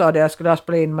 Han sa det, jag skulle ha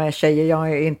spelat in med tjejer.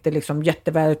 Jag är inte liksom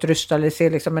jättevälrustad eller ser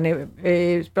liksom, men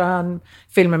han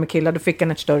filmar med killar, då fick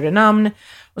han ett större namn.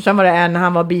 Och sen var det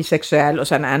han var bisexuell och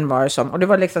sen en var som, och det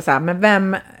var liksom så här, men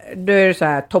vem, då är det så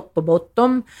här topp och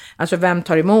bottom, alltså vem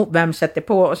tar emot, vem sätter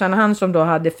på, och sen han som då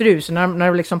hade fru, så när det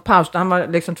var liksom paus, han var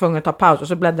liksom tvungen att ta paus och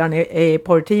så bläddrade han i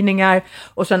porrtidningar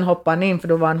och sen hoppade han in för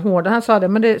då var han hård, och han sa det,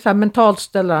 men det är så här, mentalt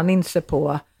ställer han in sig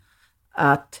på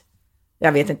att,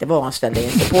 jag vet inte vad han ställde in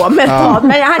sig på mentalt,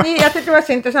 men jag tyckte det var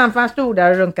så intressant för han stod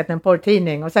där och runkat en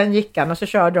porrtidning och sen gick han och så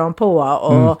körde han på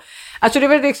och alltså det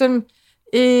var liksom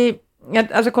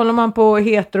alltså kollar man på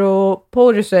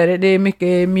heteroporr så är det är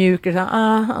mycket mjukare så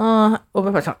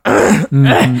och bara så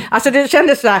alltså det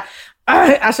kändes så här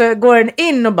alltså går den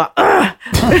in och bara ja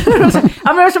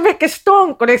men det var så mycket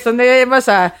stånk och liksom det var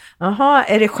så här, jaha,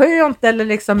 är det skönt eller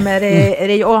liksom är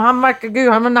det och han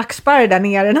var nackspärr där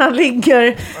nere när han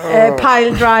ligger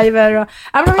piledriver och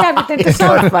ja, men det var jävligt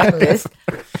intressant faktiskt.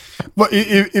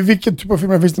 I vilken typ av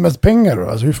filmer finns det mest pengar då?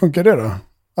 Alltså hur funkar det då?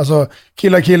 Alltså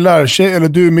killar, tjej, eller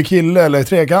du med kille eller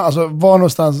trekant, alltså var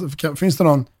någonstans finns det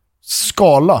någon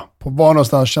skala på var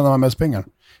någonstans tjänar man mest pengar?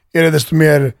 Är det desto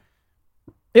mer?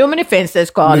 Jo, men det finns en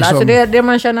skala. Liksom... Alltså det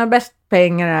man tjänar bäst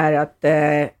pengar är att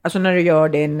alltså när du gör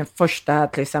din första,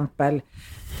 till exempel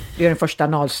du gör din första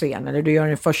analscen eller du gör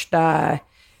din första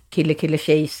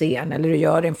kille-tjej-scen eller du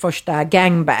gör din första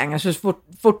gangbang. Alltså så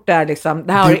fort det är liksom,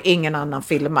 det här har ingen annan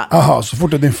filmat. Jaha, så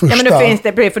fort det är din första. Ja, men då finns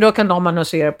det, för då kan de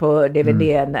annonsera på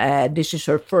DVD:n this is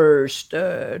her first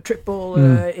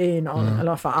triple eller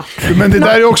vad fan. Men det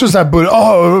där är också så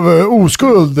här,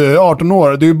 oskuld, 18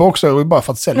 år, det är ju bara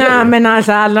för att sälja. Ja, men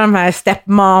alltså alla de här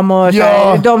stepmom och så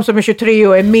här, de som är 23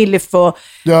 och är milf och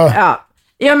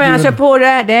ja, men alltså på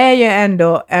det är ju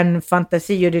ändå en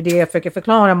fantasi och det är det jag försöker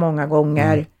förklara många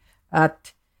gånger. Att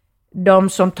de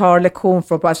som tar lektion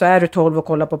för, alltså är du 12 och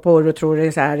kollar på porr och tror det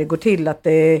är så här det går till, att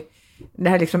det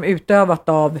här liksom utövat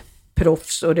av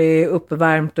proffs och det är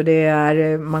uppvärmt och det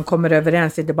är, man kommer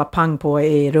överens, det är bara pang på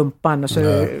i rumpan och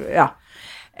så,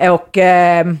 och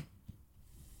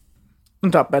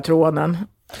nu tappar jag tråden.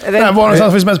 Nej, var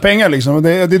någonstans finns mest pengar liksom,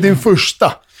 det är din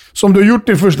första. Som du har gjort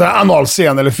din första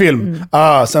analscen eller film.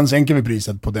 Sen sänker vi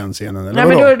priset på den scenen. Eller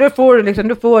nej, men då får du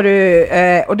liksom,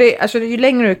 och det, alltså ju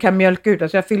längre du kan mjölka ut,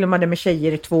 alltså jag filmade med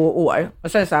tjejer i 2 år.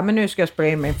 Och sen så här, men nu ska jag spela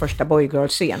in min första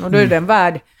boygirl-scen. Och då är den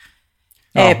värd.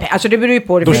 Alltså det beror ju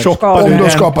på det. Då shoppar du, om du har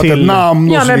skapat ett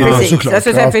namn och så vidare, precis. såklart.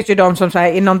 Alltså, sen finns ju de som så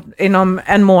här, inom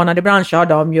en månad i branschen har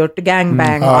de gjort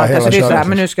gangbang och allt. Alltså det är så här,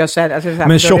 men nu ska jag sälja. Alltså,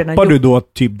 men shoppar du då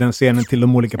typ den scenen till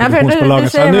de olika produktionsbolagen?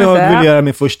 Nu vill jag göra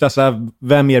min första, så här,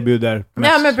 vem erbjuder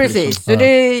mest? Ja, men precis.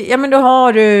 Liksom. Så men då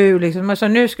har du liksom, alltså,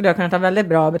 nu skulle jag kunna ta väldigt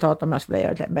bra betalt om jag skulle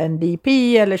göra en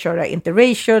DP eller köra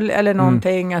interracial eller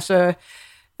någonting. Alltså,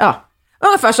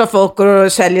 ungefär så folk går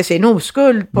och säljer sin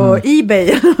oskuld på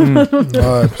eBay.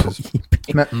 Ja, precis.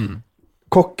 Men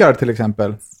kockar till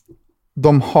exempel,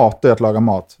 de hatar att laga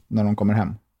mat när de kommer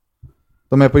hem.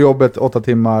 De är på jobbet 8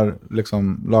 timmar,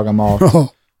 liksom lagar mat.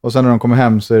 Och sen när de kommer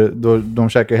hem så de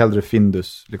käkar hellre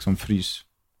Findus, liksom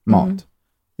frysmat.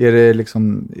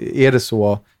 Är det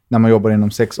så när man jobbar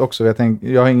inom sex också?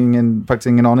 Jag har faktiskt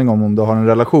ingen aning om du har en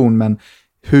relation, men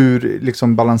hur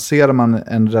liksom balanserar man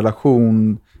en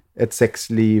relation, ett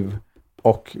sexliv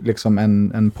och liksom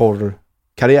en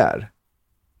porrkarriär?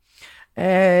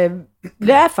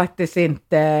 Det är faktiskt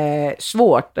inte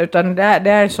svårt, utan det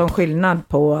är en sån skillnad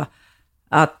på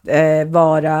att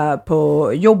vara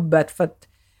på jobbet. För att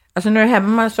alltså när du är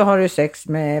hemma så har du sex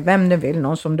med vem du vill,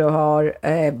 någon som du har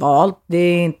valt. Det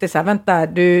är inte så här, vänta,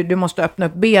 du måste öppna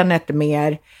upp benet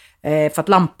mer för att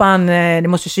lampan, det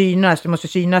måste synas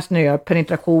när du gör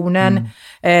penetrationen.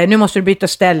 Nu måste du byta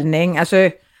ställning. Alltså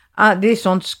det är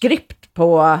sånt skript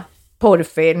på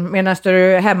porrfilm. Medan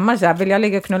du är hemma så här, vill jag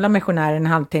ligga och knulla missionären en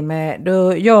halvtimme,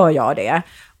 då gör jag det.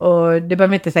 Och det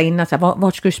behöver inte säga innan så här,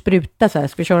 vart ska du spruta så här?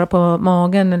 Ska vi köra på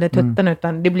magen eller tutten?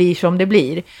 Utan det blir som det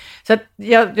blir. Så att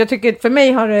jag tycker, för mig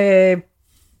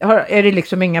är det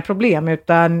liksom inga problem,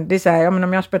 utan det är så här, men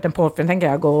om jag har spelat en porrfilm tänker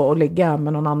jag gå och ligga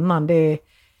med någon annan. Det är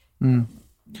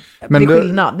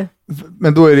skillnad.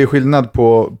 Men då är det skillnad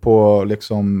på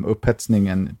liksom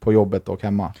upphetsningen på jobbet och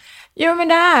hemma. Jo, men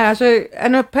det är alltså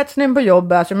en upphetsning på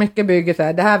jobbet, alltså mycket bygger så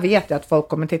här, det här vet jag att folk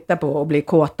kommer titta på och bli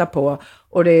kåta på,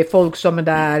 och det är folk som är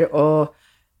där, och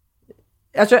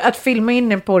alltså att filma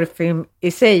in en porrfilm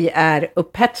i sig är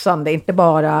upphetsande, inte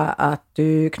bara att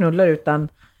du knullar, utan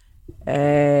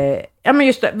men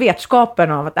just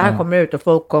vetskapen av att det här kommer ut och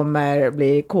folk kommer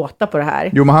bli kåta på det här.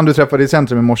 Jo, men han du träffade i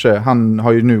centrum i morse, han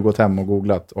har ju nu gått hem och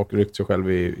googlat och ryckt sig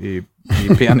själv i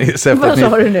penis. Vad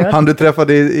sa du nu? Han du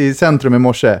träffade i centrum i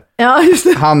morse, just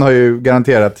det. Han har ju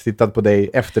garanterat tittat på dig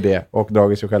efter det och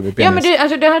dragit sig själv i penis. Ja,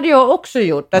 men det hade jag också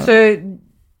gjort. Alltså,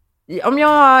 om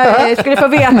jag skulle få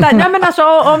veta, nej men alltså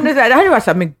om det hade varit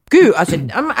så här, men gud,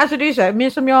 alltså det är så här,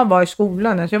 men som jag var i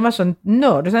skolan, alltså jag var så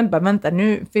nörd, och sen bara, vänta,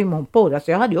 nu filmar hon på det,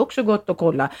 alltså jag hade ju också gått och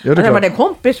kollat, ja, det var en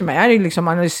kompis med, jag hade liksom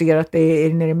analyserat det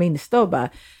in i det minsta och bara,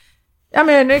 ja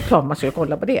men det är klart man skulle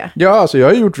kolla på det. Ja, alltså jag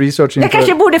har gjort research inför... Jag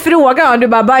kanske borde fråga, du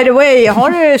bara, by the way,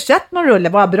 har du sett någon rulle,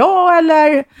 var bra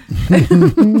eller?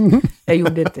 Jag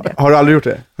gjorde inte det. Har du aldrig gjort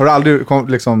det? Har du aldrig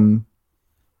liksom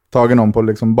tagit någon på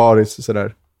liksom baris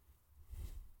sådär?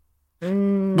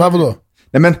 Vadå?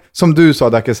 Nej, men som du sa,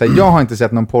 Dacke, jag har inte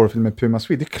sett någon porrfilm med Puma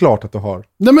Swede. Det är klart att du har.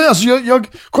 Nej, men alltså jag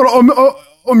kolla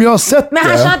om jag har sett men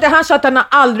han sa att han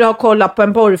aldrig har kollat på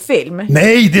en porrfilm.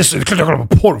 Nej, det är klart jag kollar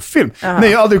på porrfilm.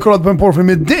 Nej, jag har aldrig kollat på en porrfilm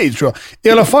med dig, tror jag.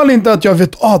 I alla fall inte att jag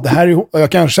vet, det här är,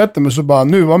 jag kanske sett det, men så bara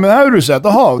nu, men här har du sett, det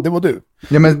var du.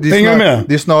 Ja, men det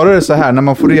är snarare så här, när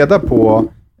man får reda på,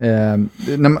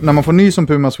 när man får ny som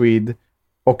Puma Swede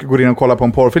och går in och kollar på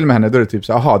en porrfilm med henne, då är det typ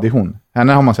så, det är hon.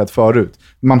 Henne har man sett förut.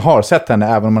 Man har sett henne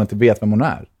även om man inte vet vem hon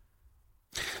är.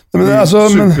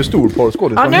 Superstor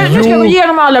porrskådis. Ja, nu ska jag gå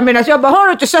igenom alla mina. Jag bara, har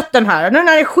du inte sett den här? Nu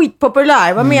när den är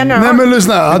skitpopulär. Vad menar du? Nej, men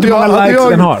lyssna. Hade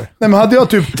jag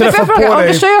typ träffat på dig... Om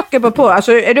du söker på,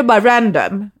 alltså är det bara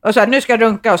random? Och så här, nu ska jag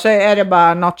runka och så är det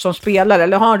bara något som spelar.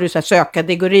 Eller har du så här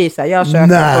sökkategori? Så här, jag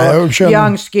söker på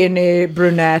young, skinny,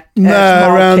 brunette,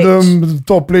 random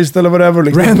topplist eller whatever.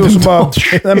 Liksom.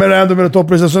 Random eller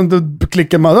topplist. Och så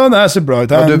klickar man, det här ser bra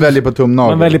ut. Ja, du väljer på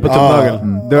tumnagel. Man väljer på tumnagel.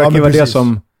 Det verkar vara det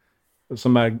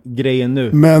som är grejen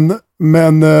nu.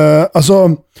 Men alltså,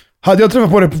 hade jag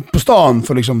träffat på det på stan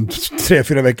för liksom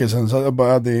 3-4 veckor sedan så hade jag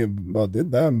bara,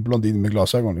 det är en blondin med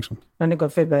glasögon liksom.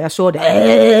 Jag såg det.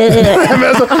 Men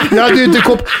alltså, jag hade ju inte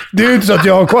det är ju inte så att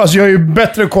jag har koll, alltså jag har ju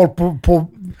bättre koll på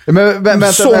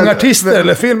sångartister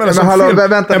eller film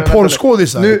eller en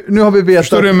porrskådisar. Nu har vi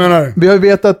vetat. Vi har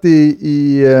vetat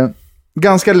i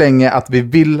ganska länge att vi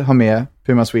vill ha med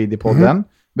Puma Swede i podden.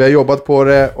 Vi har jobbat på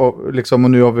det och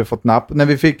nu har vi fått napp. När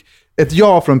vi fick ett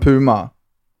ja från Puma.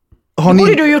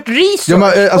 Borde du gjort research? Ja, men,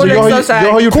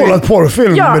 jag har kollat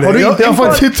porrfilm med det. Jag har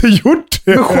faktiskt inte gjort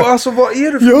det. Men alltså, vad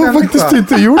är det för Jag har faktiskt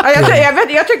inte gjort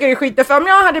det. Jag tycker det är skit. För om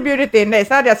jag hade bjudit in dig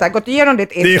så hade jag så här, gått igenom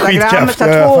ditt Instagram så 2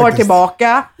 år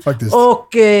tillbaka. Faktiskt. Och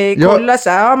kolla så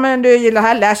här, men du gillar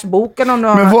här, läs boken om du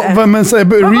har... Men säg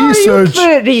research. Vad har du gjort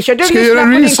för research? Du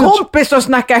lyssnar på din kompis som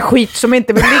snackar skit som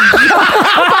inte vill ligga.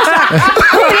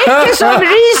 Det är inte som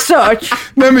research.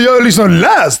 Nej, men jag har liksom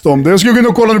läst om det. Jag skulle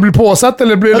kunna kolla om det blir påsatt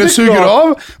eller suger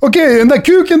av. Okej, den där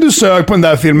kuken du sög på den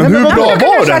där filmen, hur bra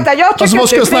var den? Alltså vad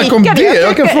ska jag snacka om det?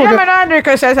 Jag kan fråga... Du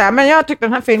kan säga så här, men jag tyckte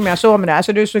den här filmen jag såg med det här,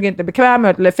 så du såg inte bekväm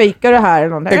ut eller fejkar det här eller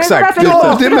någonting. Exakt.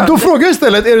 Men då frågar jag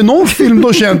istället, är det någon film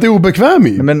du känt dig obekväm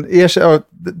i? Men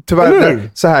tyvärr,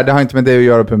 så här, det har inte med det att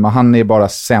göra, Puma. Han är bara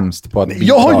sämst på att...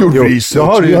 Jag har gjort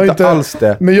research. Jag har inte alls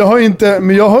det. Men jag har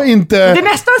inte... Det är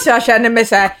nästan så jag känner mig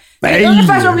så här... Nej.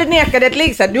 Ungefär som blir nekad ett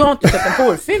ligg så här, du har inte sett en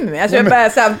porrfilm med. Alltså jag bara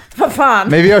så här, vad fan.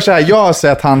 Men vi gör så här, jag har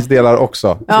sett hans delar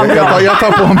också. Ja, jag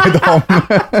tar på mig dem.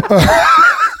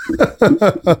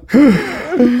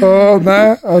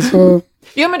 Nej, alltså...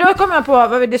 Jo, men då kommer jag på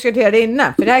vad vi diskuterade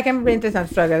innan. För det här kan bli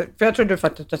intressant fråga. För jag trodde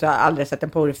faktiskt att jag aldrig sett en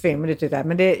porrfilm. Men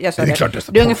jag sa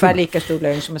det är ungefär lika stor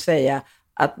lögn som att säga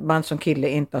att man som kille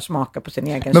inte har smakat på sin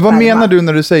egen sperma. Men vad menar du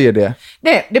när du säger det?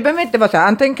 Nej, det behöver inte vara så här.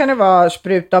 Antingen kan det vara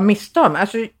spruta av misstag.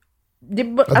 Alltså,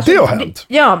 det har hänt.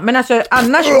 Ja, men alltså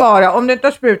annars bara, om du inte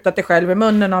har sprutat dig själv i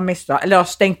munnen av misstag, eller har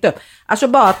stängt upp, alltså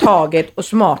bara tagit och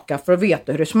smaka för att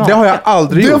veta hur det smakar. Det har jag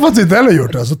aldrig gjort. Det har faktiskt inte heller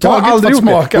gjort. Alltså, jag har aldrig gjort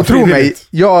smaka. Och tro mig,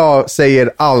 jag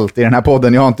säger allt i den här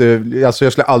podden. Jag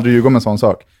skulle aldrig ljuga om en sån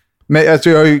sak. Men alltså,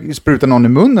 jag har ju sprutat någon i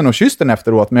munnen och kysst den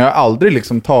efteråt, men jag har aldrig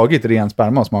liksom tagit ren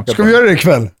sperma och smakat. Ska vi göra det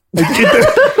ikväll?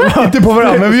 Inte på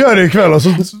varandra, men vi gör det ikväll och så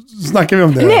snackar vi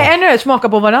om det. Nej, ännu smaka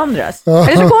på varandras.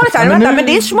 Eller så går det så här, men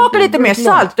det smakar lite mer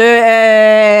salt. Det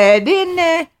är en...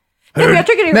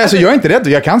 Nej, alltså jag är inte rädd.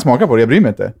 Jag kan smaka på det, jag bryr mig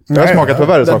inte. Jag har smakat på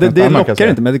värre saker. Det lockar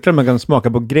inte, men det är klart man kan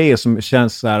smaka på grejer som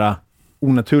känns så här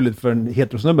onaturligt för en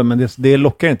heterosnubbe, men det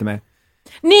lockar inte mig.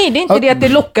 Nej, det är inte det att det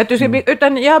lockar att du ska bli,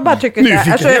 utan jag bara tycker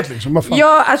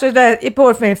där i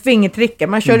porrfilm fingertrickar,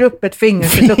 man kör upp ett finger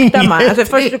så luktar man. Alltså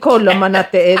först så kollar man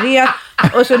att det är rent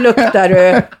och så luktar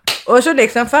du och så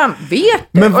liksom fan vet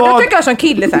du. Och då tycker jag som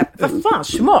kille så här, vad fan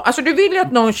smak. Alltså du vill ju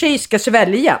att någon tjej ska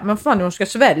svälja, men fan hon ska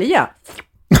svälja.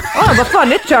 Vad fan,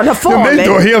 det är så jävla farligt. Nej,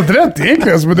 du har helt rätt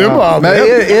egentligen, men det är bara... Men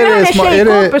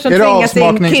är det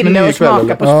avsmakningsmeny ikväll?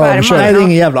 Nej, det är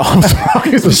ingen jävla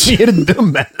avsmakning som ser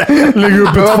dum eller? Lägg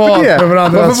upp ett fat över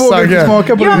andras saggar. Varför vågar du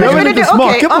smaka på det? Jag vill inte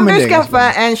smaka på min egen. Om du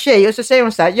skaffar en tjej och så säger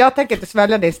hon så här, jag tänker inte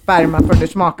svälja din sperma förrän du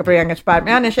smakar på din egen sperma.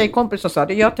 Jag hade en tjejkompis som sa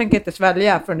det, jag tänker inte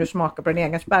svälja förrän du smakar på din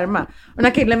egen sperma. Och den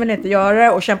här killen vill inte göra det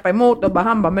och kämpa emot och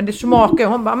han bara, men det smakar.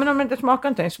 Hon bara, men om det inte smakar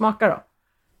inte, smakar då.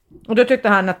 Och då tyckte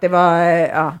han att det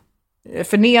var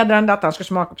förnedrande att han skulle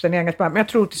smaka på sin egen sperma. Men jag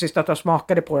tror till sist att han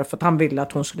smakade på det för att han ville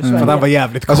att hon skulle svälja. För han var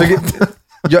jävligt cool.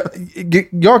 Alltså,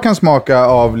 jag kan smaka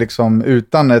av liksom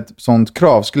utan ett sånt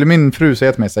krav. Skulle min fru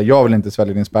säga till mig så här, jag vill inte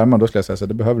svälja din sperma, då skulle jag säga så här,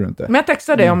 det behöver du inte. Men jag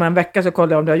textar dig om en vecka så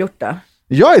kollar jag om du har gjort det.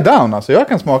 Jag är down, alltså. Jag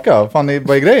kan smaka. Fan,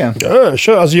 vad är grejen? Ja,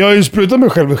 kör. Alltså, jag har ju sprutat mig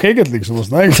själv i skägget liksom och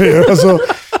såna grejer. Alltså,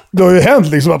 det har ju hänt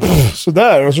liksom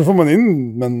sådär och så får man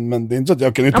in, men det är inte så att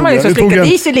jag kan inte tog en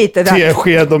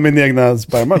tesked om min egna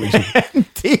sperma liksom.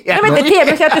 Nej, men inte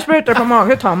te, så att du sprutar på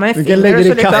magen, tar man en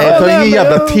finger. Ta ingen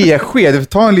jävla tesked,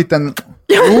 ta en liten...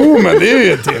 Jo, men det är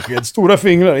ju en tesked. Stora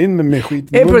fingrar in med skit.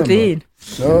 Det är protein.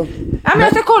 Ja, men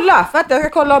jag ska kolla, för att jag ska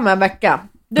kolla om en vecka.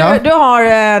 Du har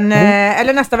en,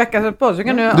 eller nästa vecka på så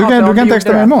kan du kan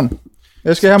texta mig imorgon.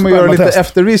 Jag ska hem och göra lite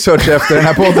efter research efter den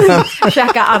här podden.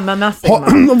 Käka ananas.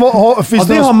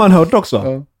 Det har man hört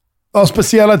också. Ja,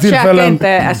 speciella tillfällen. Käka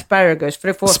inte asparagus, för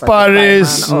det får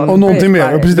sparris och någonting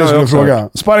mer. Precis det jag skulle fråga.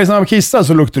 Sparris när man kissar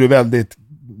så luktar det väldigt...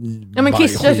 Ja, men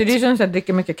kissar så det är som att jag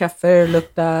dricker mycket kaffe,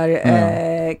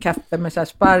 luktar kaffe med så här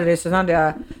sparris. Sen hade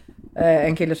jag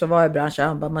en kille som var i branschen,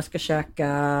 han bara, man ska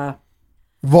käka...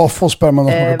 Vad får sperman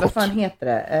att smaka gott? Vad fan heter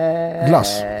det?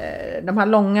 Glass? De här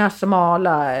långa,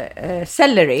 smala,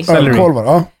 selleri. Ölkolvar,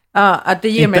 ja. Ja, att det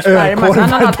ger mig sperma. Så han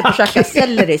har alltid försökt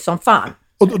selleri som fan.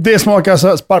 Och det smakar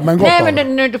så sperman gott av? Nej,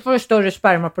 men nu får du större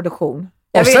spermaproduktion.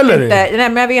 Jag vet selleri? Inte, nej,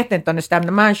 men jag vet inte om det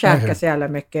stämde. Man käkar så jävla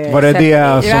mycket var det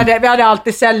selleri. Vi hade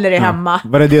alltid selleri hemma.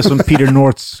 Var det som Peter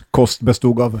Norths kost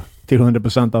bestod av till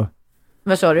 100% av?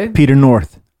 Vad sa du? Peter North.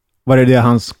 Var det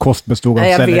hans kost bestod av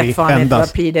selleri? Jag vet fan inte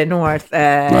vad Peter North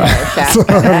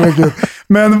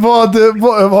Men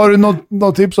har du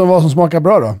något tips om vad som smakar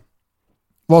bra då?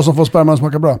 Vad som får sperman att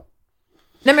smaka bra?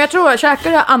 Nej, men jag tror,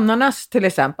 käkar du ananas till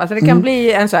exempel, alltså det kan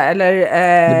bli en så här, eller...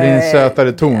 det blir en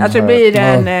sötare ton. Alltså det blir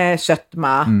en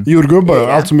sötma. Jordgubbar,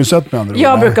 allt som är sött med andra.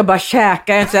 Jag brukar bara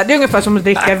käka en så här, det är ungefär som att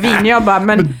dricka vin. Jag bara,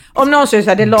 men om någon säger så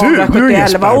här, det är lagra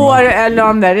 70-11 år, eller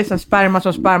om det är liksom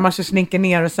sperma så slinker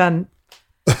ner och sen...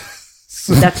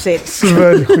 That's it.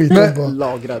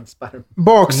 Lagrad sperma.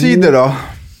 Baksidor då?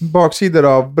 Baksidor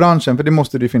av branschen, för det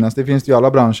måste det finnas. Det finns ju i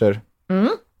alla branscher.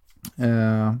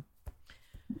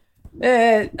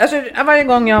 Alltså varje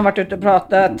gång jag har varit ute och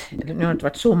pratat, nu har det inte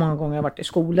varit så många gånger jag har varit i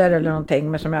skolor eller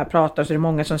någonting, men som jag har pratat så är det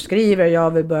många som skriver,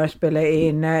 jag vill börja spela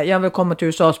in, jag vill komma till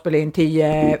USA och spela in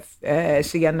 10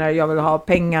 scener, jag vill ha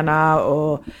pengarna,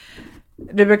 och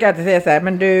du brukar alltid säga så här,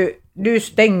 men du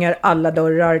stänger alla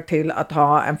dörrar till att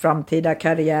ha en framtida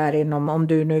karriär inom, om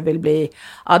du nu vill bli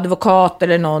advokat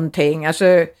eller någonting.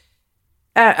 Alltså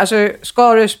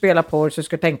ska du spela på det så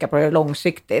ska du tänka på det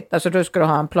långsiktigt. Alltså då ska du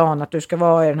ha en plan att du ska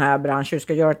vara i den här branschen, du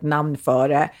ska göra ett namn för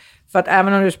det. För att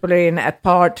även om du spelar in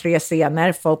 2-3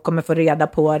 scener, folk kommer få reda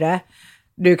på det.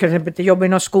 Du kanske inte jobbar i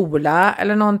någon skola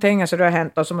eller någonting. Alltså det har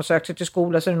hänt de som har sökt sig till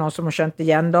skola, så är det någon som har känt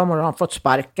igen dem och de har fått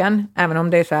sparken. Även om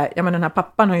det är så här, ja men den här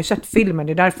pappan har ju sett filmen,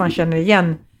 det är därför han känner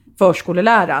igen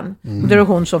förskoleläraren. Det är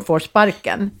hon som får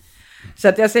sparken. Så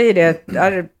att jag säger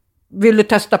det, vill du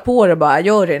testa på det bara,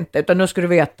 gör det inte. Utan då ska du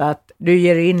veta att du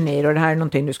ger in i det och det här är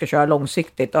någonting du ska köra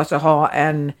långsiktigt. Alltså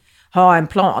ha en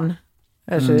plan.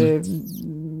 Alltså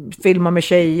filma med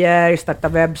tjejer, starta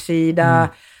webbsida,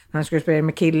 han ska spela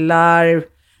med killar,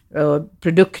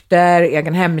 produkter,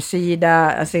 egen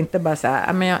hemsida. Alltså inte bara så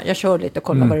här, men jag kör lite och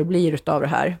kollar vad det blir utav det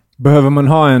här. Behöver man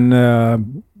ha en...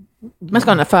 Man ska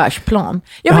ha en affärsplan.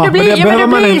 Ja, men det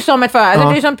blir som ett företag.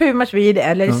 Det blir som Puma Swede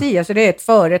eller LC. Alltså det är ett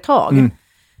företag.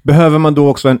 Behöver man då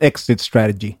också en exit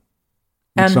strategy?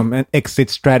 Liksom en exit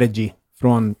strategy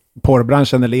från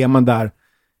porrbranschen, eller är man där?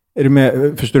 Är du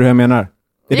med, förstår du hur jag menar?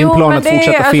 Är din plan att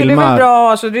fortsätta filma? Det är väl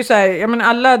bra. Alltså, det är så här, jag menar,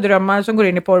 alla drömmar som går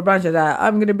in i porrbranschen är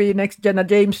I'm gonna be next Jenna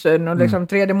Jameson och liksom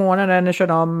 3:e månaden kör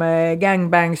de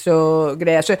gangbangs och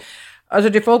grejer. Så, alltså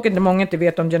det folk inte många inte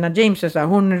vet om Jenna Jameson, så här,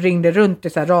 hon ringde runt i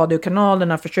så här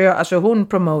radiokanalerna, alltså hon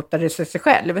promotade sig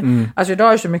själv. Alltså idag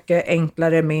är det så mycket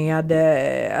enklare med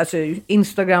alltså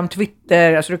Instagram,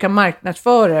 Twitter, alltså du kan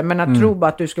marknadsföra det, men att tro bara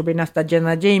att du ska bli nästa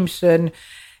Jenna Jameson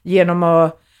genom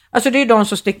att, alltså det är de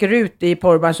som sticker ut i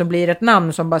porrbranschen som blir ett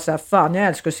namn som bara säger fan jag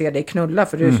älskar att se dig knulla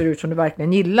för du ser ut som du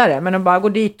verkligen gillar det, men de bara går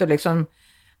dit och liksom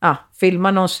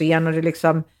filma någon scen och det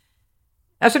liksom,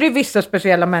 alltså det är vissa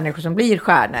speciella människor som blir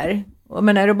stjärnor.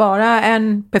 Men är du bara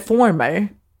en performer,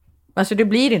 alltså det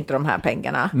blir inte de här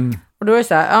pengarna. Och då är det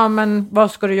så här, men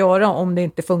vad ska du göra om det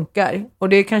inte funkar? Och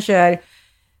det kanske är,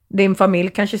 din familj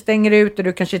kanske stänger ut och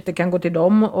du kanske inte kan gå till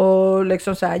dem och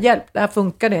liksom så här, hjälp, det här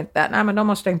funkar inte. Nej, men de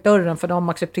har stängt dörren för de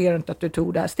accepterar inte att du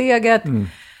tog det här steget.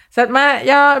 Så att, men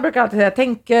jag brukar alltid säga,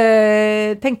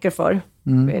 tänker för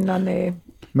innan ni...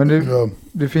 Men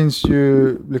det finns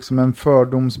ju liksom en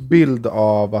fördomsbild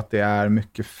av att det är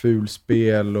mycket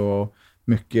fulspel och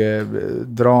mycket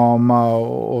drama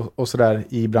och sådär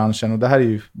i branschen. Och det här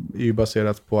är ju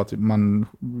baserat på att man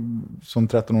som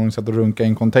 13-åring satt och runka i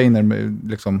en container med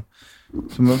liksom...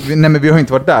 nej, men vi har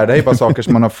inte varit där. Det är bara saker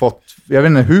som man har fått... Jag vet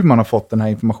inte hur man har fått den här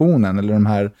informationen eller de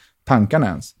här tankarna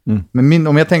ens. Men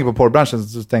om jag tänker på porrbranschen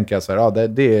så tänker jag så här,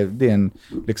 det är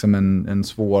liksom en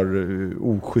svår,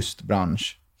 oschysst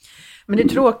bransch. Men det är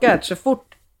tråkigt att så fort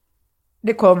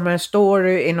det kommer en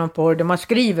story inom porr där man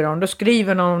skriver om, då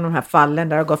skriver någon om de här fallen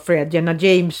där det har gått Fred, Jenna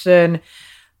Jameson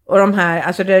och de här,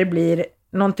 alltså där det blir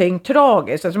någonting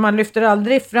tragiskt. Alltså man lyfter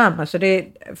aldrig fram, alltså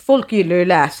folk gillar ju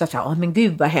läsa så här, men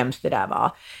gud vad hemskt det där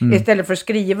var. Istället för att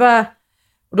skriva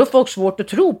Och då har folk svårt att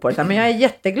tro på det. Så här, men jag är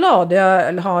jätteglad,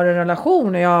 jag har en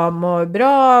relation och jag mår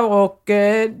bra. Och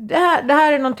det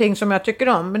här är någonting som jag tycker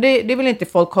om. Men det vill inte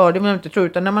folk höra, det vill inte tro.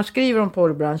 Utan när man skriver om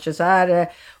porrbranschen så är det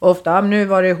ofta, nu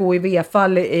var det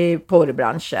HIV-fall i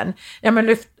porrbranschen. Ja,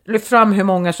 men lyft fram hur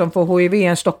många som får HIV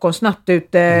en Stockholmsnatt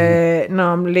ute när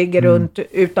de ligger runt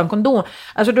utan kondom.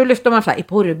 Alltså då lyfter man så här, i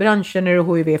porrbranschen är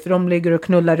det HIV för de ligger och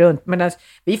knullar runt. Medan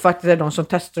vi faktiskt är de som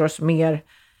testar oss mer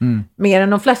än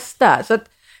de flesta. Så att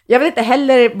jag vet inte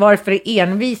heller varför det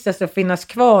envisas att finnas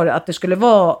kvar att det skulle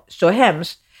vara så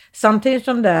hemskt. Samtidigt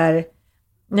som det är,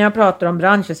 när jag pratar om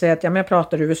branschen säger att jag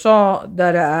pratar i USA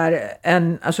där det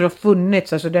är alltså det har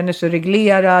funnits, alltså den är så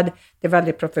reglerad, det är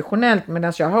väldigt professionellt,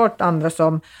 medan jag har hört andra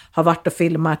som har varit och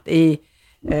filmat i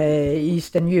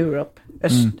Eastern Europe,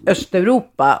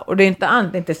 Östeuropa, och det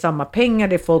är inte samma pengar,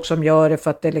 det är folk som gör det för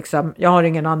att det liksom, jag har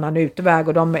ingen annan utväg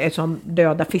och de är som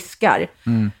döda fiskar.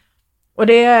 Och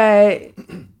det är...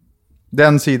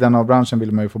 Den sidan av branschen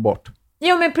vill man ju få bort.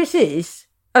 Ja, men precis.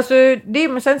 Alltså,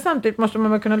 men sen samtidigt måste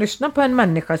man kunna lyssna på en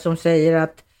människa som säger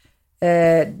att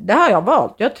det har jag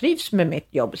valt, jag trivs med mitt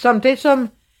jobb. Samtidigt som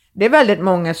det är väldigt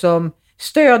många som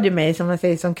stödjer mig, som man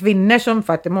säger, som kvinnor, som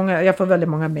faktiskt jag får väldigt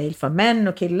många mejl från män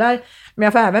och killar, men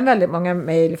jag får även väldigt många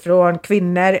mejl från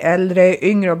kvinnor, äldre,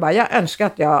 yngre, och bara, jag önskar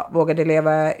att jag vågade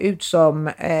leva ut som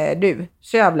du.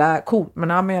 Så jävla coolt,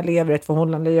 men jag lever ett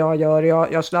förhållande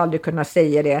jag skulle aldrig kunna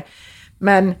säga det.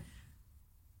 Men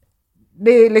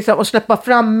det är liksom att släppa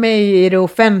fram mig i det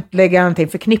offentliga, någonting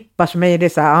förknippas med mig, det är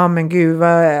så här, men gud,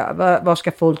 vad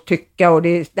ska folk tycka, och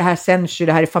det här sänds ju,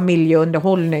 det här är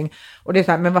familjeunderhållning, och det är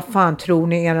så här, men vad fan tror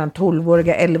ni eran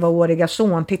 12-åriga, 11-åriga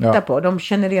son tittar på? De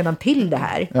känner redan till det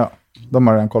här. Ja, de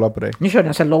har redan kollat på dig. Nu körde jag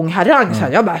en så lång harang, så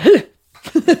här, jag bara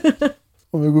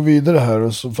Om vi går vidare här,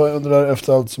 och så får jag undra,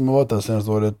 efter allt som har varit det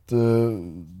senaste året,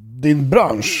 din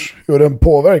bransch, hur har den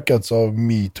påverkats av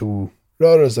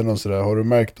MeToo-rörelsen och sådär? Har du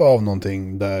märkt av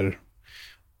någonting där?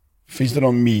 Finns det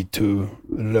någon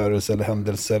MeToo-rörelse eller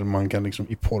händelser man kan liksom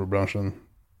i porrbranschen?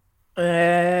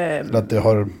 Eller att det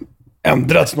har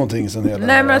ändrats någonting sen hela...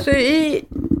 Nej, men alltså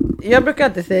jag brukar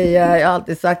alltid säga, jag har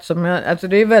alltid sagt som alltså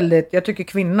det är väldigt, jag tycker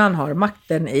kvinnan har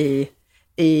makten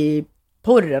i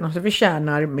porren, alltså vi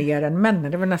tjänar mer än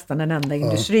männen, det är väl nästan den enda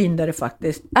industrin där det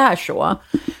faktiskt är så.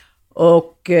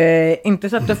 Och inte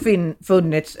så att det har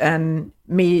funnits en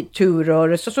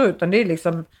MeToo-rörelse så, utan det är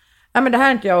liksom, men det här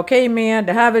är inte jag okej med,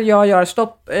 det här vill jag göra,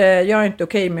 stopp, jag är inte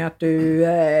okej med att du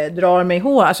drar mig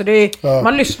ihåg. Alltså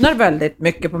man lyssnar väldigt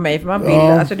mycket på mig, för man vill,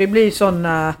 alltså det blir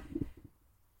sådana,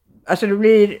 alltså det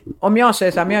blir, om jag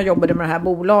säger så här, men jag jobbade med det här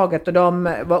bolaget och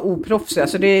de var oproffsiga,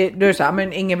 alltså det är så här,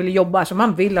 men ingen vill jobba, alltså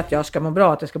man vill att jag ska må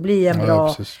bra, att det ska bli en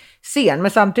bra scen,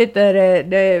 men samtidigt är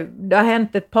det har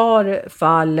hänt ett par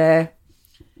fall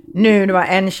nu, det var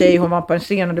en tjej, hon var på en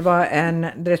scen och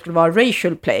det skulle vara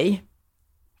racial play.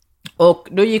 Och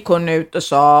då gick hon ut och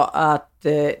sa att,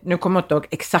 nu kommer jag inte ihåg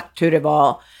exakt hur det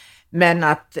var, men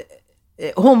att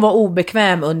hon var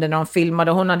obekväm under när hon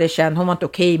filmade. Hon hade känt, hon var inte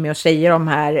okej med att säga de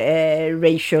här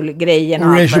racial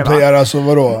grejerna. Racial play är alltså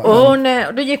vadå? Och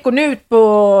då gick hon ut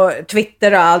på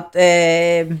Twitter och allt,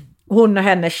 hon och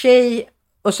hennes tjej.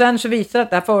 Och sen så visade att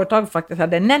det här företaget faktiskt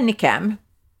hade en nannycam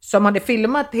som hade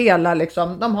filmat hela,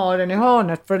 liksom, de har den i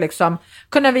hörnet för att liksom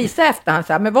kunna visa efterhand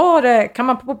så här, men var det, kan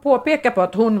man påpeka på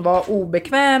att hon var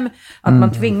obekväm, att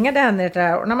man tvingade henne till det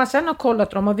här. Och när man sen har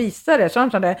kollat dem och visat det, så har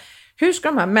de sagt, hur ska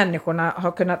de här människorna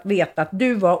ha kunnat veta att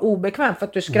du var obekväm? För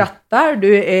att du skrattar,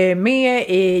 du är med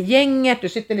i gänget, du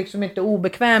sitter liksom inte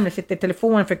obekväm, du sitter i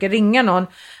telefonen och försöker ringa någon.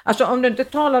 Alltså om du inte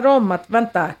talar om att,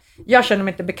 vänta, jag känner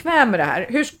mig inte bekväm med det här.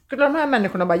 Hur skulle de här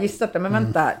människorna bara gissat det? Men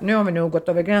vänta, nu har vi nog gått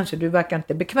över gränsen, du verkar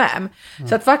inte bekväm.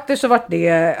 Så att faktiskt så vart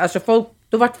det, alltså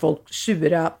då vart folk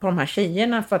sura på de här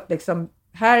tjejerna, för att liksom,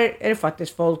 här är det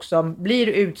faktiskt folk som blir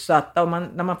utsatta, och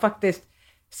när man faktiskt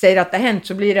säger att det har hänt,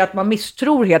 så blir det att man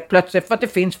misstror helt plötsligt, för att det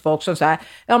finns folk som säger,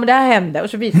 ja men det här hände, och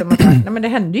så visar man att nej, men det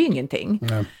hände ju ingenting.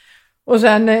 Nej. Och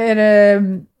sen är det,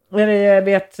 jag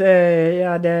vet, jag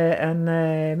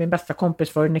hade min bästa kompis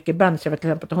för Nicky Benz, jag vet till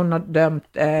exempel att hon har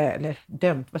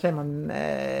dömt, vad säger man,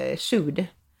 sued,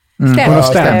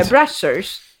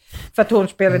 Brazzers, för att hon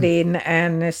spelade in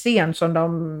en scen som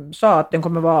de sa att den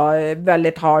kommer vara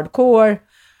väldigt hardcore,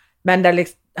 men där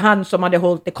liksom, han som hade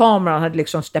hållit i kameran hade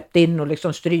liksom steppt in och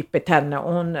liksom strypit henne,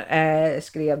 och hon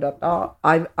skrev att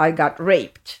I got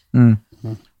raped.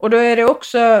 Och då är det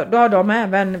också, då har de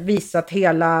även visat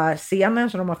hela scenen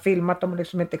som de har filmat, de har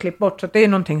liksom inte klippt bort, så det är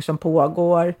någonting som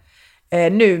pågår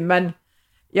nu. Men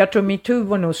jag tror MeToo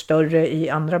var nog större i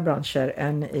andra branscher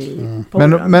än i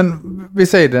Polen. Men vi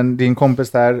säger din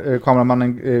kompis där,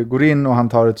 kameramannen går in och han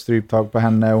tar ett stryptag på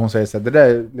henne och hon säger så här, det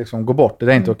där liksom, gå bort, det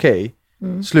där är inte okej.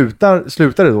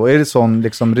 Slutar det då? Är det sån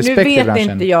liksom respekt i branschen? Nu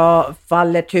vet inte jag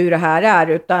fallet hur det här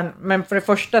är, men för det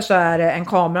första så är det en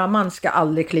kameraman ska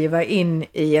aldrig kliva in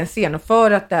i en scen, och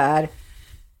för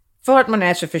att man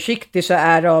är så försiktig så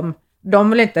är de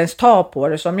vill inte ens ta på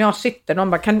det. Så om jag sitter, de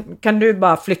bara, kan du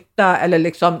bara flytta? Eller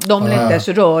liksom, de vill inte ens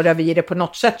röra vid det på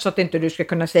något sätt, så att inte du ska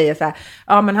kunna säga så här,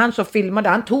 ja men han som filmade,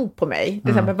 han tog på mig. Till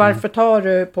exempel, varför tar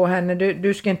du på henne?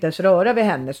 Du ska inte ens röra vid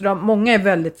henne. Så många är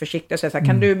väldigt försiktiga och säger så här,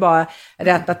 kan du bara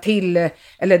rätta till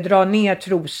eller dra ner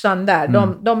trosan där?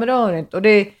 De rör inte. Och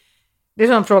det är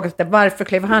sån fråga, varför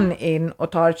klev han in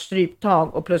och tar ett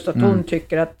stryptag? Och plus att hon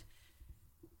tycker att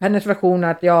hennes version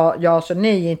att jag så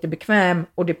nej är inte bekväm,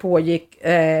 och det pågick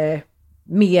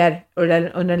mer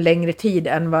under en längre tid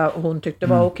än vad hon tyckte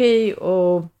var okej.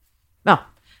 Och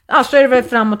ja, så är det väl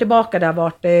fram och tillbaka där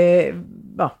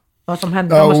vad som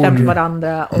hände. De har stämt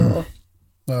varandra.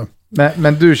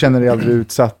 Men du känner dig aldrig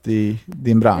utsatt i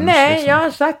din bransch? Nej, liksom. jag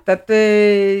har sagt att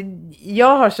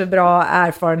jag har så bra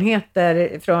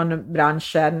erfarenheter från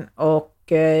branschen, och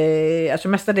alltså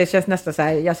mestadels känns nästan så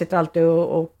här, jag sitter alltid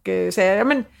och säger, ja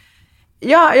men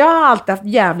jag har alltid haft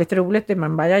jävligt roligt i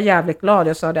mig. Jag är jävligt glad.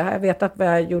 Jag sa det här, jag vet att vad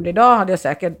jag gjorde idag hade jag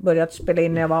säkert börjat spela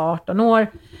in när jag var 18 år.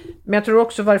 Men jag tror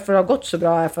också varför det har gått så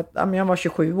bra är för att jag var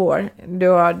 27 år. Du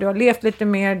har levt lite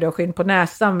mer, du har skinn på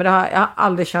näsan. Men jag har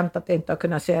aldrig känt att jag inte har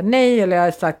kunnat säga nej. Eller jag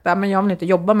har sagt, men jag vill inte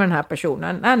jobba med den här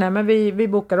personen. Nej, men vi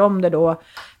bokar om det då.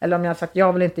 Eller om jag har sagt,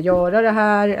 jag vill inte göra det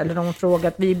här. Eller de har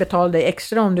frågat, vi betalar dig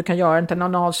extra om du kan göra det till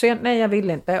någon avseende. Nej, jag vill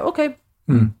inte. Okej.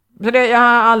 Så jag har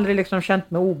aldrig liksom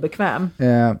känt mig obekväm.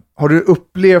 Har du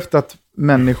upplevt att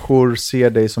människor ser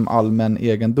dig som allmän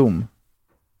egendom?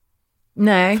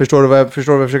 Nej. Förstår du vad jag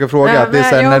försöker fråga? Nej, det är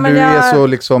så här, när du är så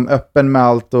liksom öppen med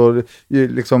allt och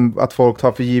liksom att folk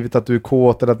tar för givet att du är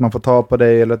kåt eller att man får ta på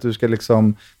dig eller att du ska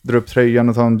liksom dra upp tröjan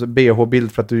och ta en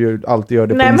BH-bild för att du alltid gör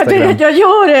det på Instagram. Nej, men jag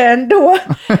gör det ändå.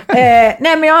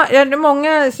 Nej, men jag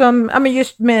många som, men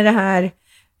just med det här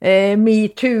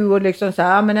MeToo och liksom så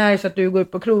här, men är det så att du går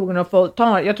upp på krogen och folk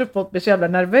jag tror folk blir så jävla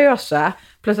nervösa,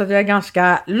 plus att jag är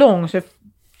ganska lång, så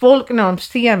folk när de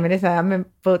ser mig, det är så här, men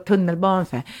på tunnelbanan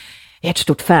så här, jag är ett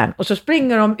stort fan, och så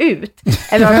springer de ut,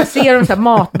 eller om jag ser dem så här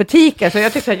matbutiker, så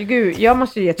jag tycker att gud, jag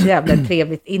måste ge ett jävla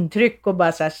trevligt intryck och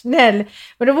bara så här snäll,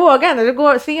 men då vågar jag inte,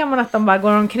 då ser man att de bara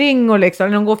går omkring och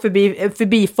liksom, de går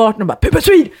förbi farten och bara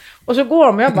Pumasvid, och så går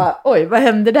de och jag bara, oj, vad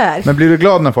hände där? Men blir du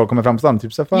glad när folk kommer fram till stan?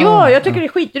 Typ så här, ja, jag tycker det är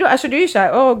skit. Alltså det är ju så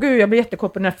här, gud, jag blir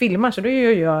jättekort på den här filmen, så då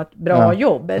gör jag ett bra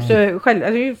jobb. Så själv,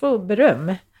 alltså jag får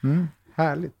beröm.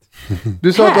 Härligt.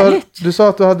 Du sa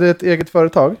att du hade ett eget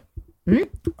företag.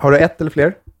 Har du ett eller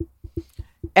fler?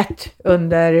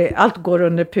 Allt går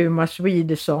under Puma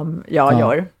Swede som jag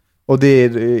gör. Och det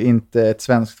är inte ett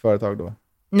svenskt företag då?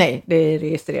 Nej, det är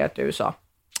registrerat i USA.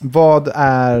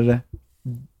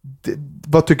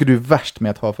 Vad tycker du är värst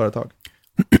med att ha företag?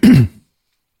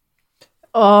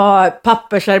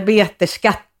 Pappersarbete,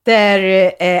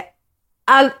 skatter,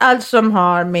 allt som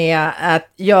har med att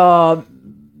jag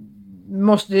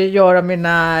måste göra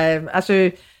alltså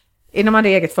inom man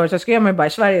eget företag ska man ju bara i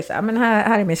Sverige så här, men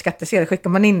här är min skattesedel, skickar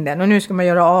man in den och nu ska man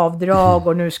göra avdrag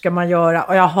och nu ska man göra,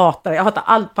 och jag hatar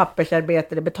allt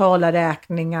pappersarbete, betala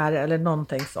räkningar eller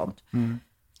någonting sånt.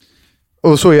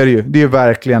 Och så är det ju. Det är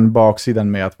verkligen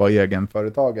baksidan med att vara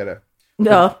egenföretagare.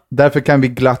 Ja. Därför kan vi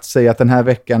glatt säga att den här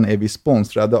veckan är vi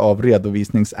sponsrade av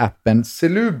redovisningsappen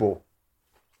Celubo.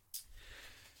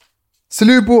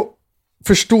 Celubo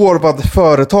förstår vad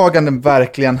företagande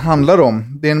verkligen handlar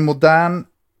om. Det är en modern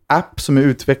app som är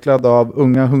utvecklad av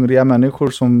unga, hungriga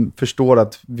människor som förstår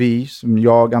att vi, som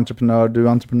jag, entreprenör, du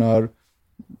entreprenör,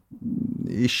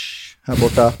 ish, här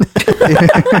borta.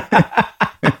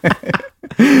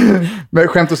 Men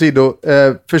skämt åsido,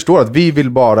 förstår att vi vill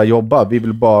bara jobba, vi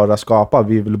vill bara skapa,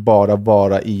 vi vill bara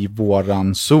vara i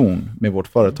våran zon med vårt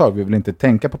företag. Vi vill inte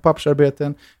tänka på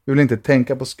pappersarbeten, vi vill inte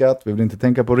tänka på skatt, vi vill inte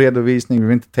tänka på redovisning, vi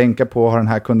vill inte tänka på har den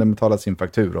här kunden betalat sin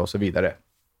faktura och så vidare.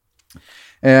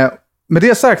 Med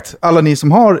det sagt, alla ni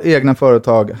som har egna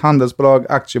företag, handelsbolag,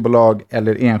 aktiebolag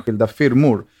eller enskilda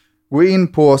firmor, gå in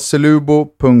på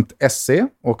celubo.se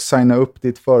och signa upp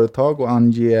ditt företag och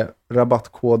ange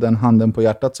rabattkoden handen på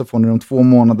hjärtat, så får ni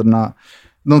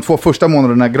de 2 första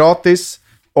månaderna gratis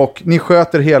och ni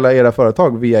sköter hela era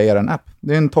företag via er app.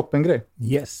 Det är en toppengrej.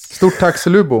 Yes. Stort tack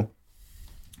Celubo.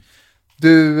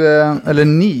 Du, eller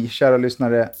ni kära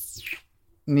lyssnare,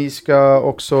 ni ska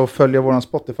också följa våran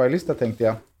Spotify-lista tänkte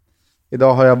jag.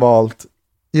 Idag har jag valt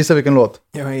Gissa vilken låt?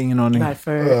 Jag har ingen aning.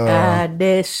 Varför är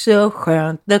det så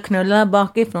skönt att knulla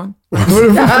bakifrån?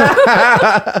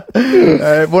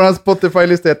 Våran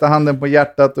Spotify-lista heter Handen på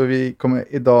hjärtat och vi kommer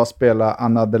idag spela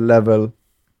Another Level.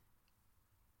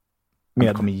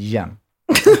 Kom igen.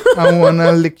 I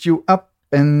wanna lick you up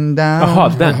and down. Jaha,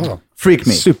 den. Freak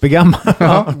me. Supergammal.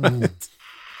 Ja.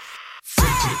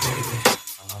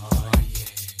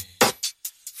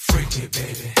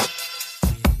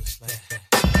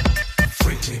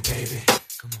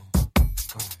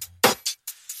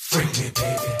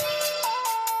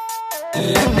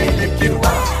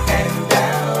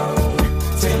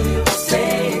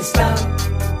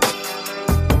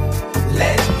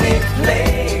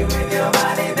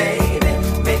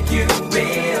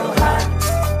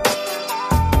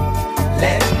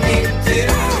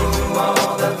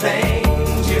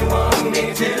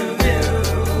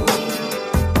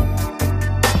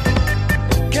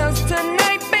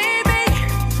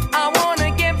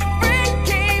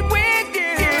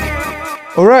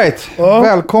 All right,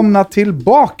 välkomna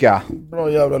tillbaka.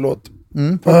 Bra jävla låt.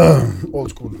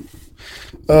 Old school.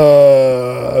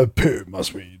 Puma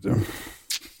Swede.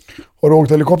 Har du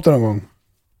åkt helikopter någon gång?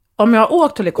 Om jag har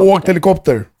åkt helikopter? Åkt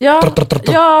helikopter? Ja,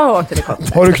 jag har åkt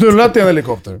helikopter. Har du knullat i en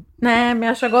helikopter? Nej, men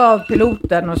jag såg av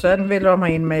piloten och sen ville de ha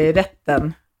in mig i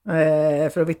rätten.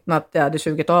 För att vittna att jag hade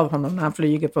sugit av honom när han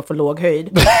flyger på för låg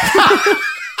höjd.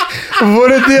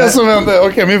 Var det som hände?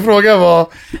 Okej, min fråga var...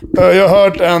 jag har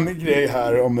hört en grej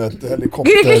här om ett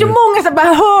helikopter... Gud, det är så många som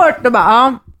bara hört och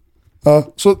bara...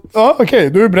 Okej,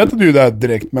 du berättade ju det här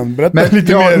direkt, men berätta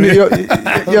lite mer.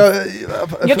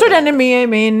 Jag tror den är med i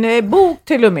min bok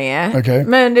till och med. Okay.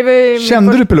 Men det var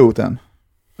Kände du piloten?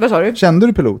 Vad sa du? Kände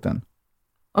du piloten?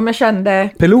 Om jag kände...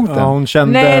 Piloten? Ja, hon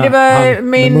kände... Nej, det var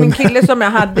min kille som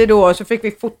jag hade då. Så fick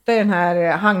vi fota i den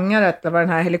här hangaret där var den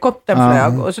här helikoptern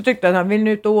flög. Och så tyckte han vill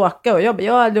ni ut och åka? Och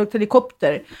jag hade åkt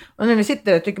helikopter. Och när vi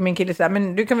sitter där tycker min kille så här,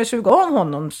 men du kan väl suga av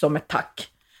honom som ett tack.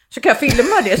 Så kan jag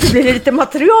filma det så blir det lite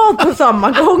material på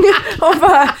samma gång. Och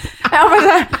bara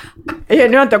så här,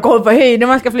 nu har inte koll på höjden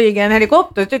man ska flyga en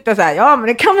helikopter. Så tyckte jag så här, ja men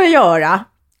det kan vi göra.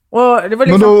 Och det var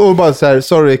liksom... Men då bara så här,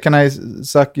 sorry, can I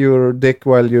suck your dick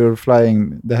while you're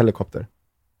flying the helicopter?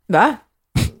 Va?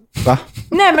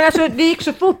 Nej men alltså det gick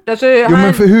så fort. Alltså,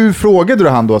 men för hur frågade du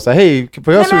han då? Så här, hej,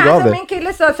 får jag suga av dig? Min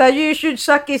kille sa så här, you should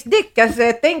suck his dick. I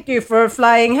said, thank you for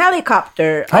flying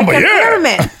helicopter. Han bara,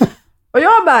 yeah! Och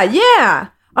jag bara, yeah!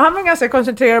 Och han var ganska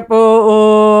koncentrerad på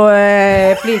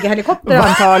att flyga helikopter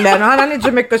antagligen. Och han hade inte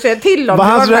så mycket att säga till om. Var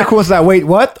hans reaktion såhär, wait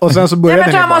what? Och sen så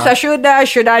började den bara.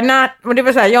 Should I not? Och det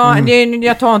var såhär,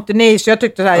 jag tar inte nej. Så jag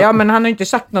tyckte såhär, ja men han har inte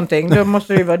sagt någonting. Då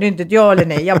måste det vara, det är inte ett ja eller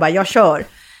nej. Jag bara, jag kör.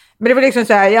 Men det var liksom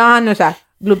såhär, han och såhär,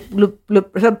 blup, blup,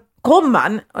 blup. Så kom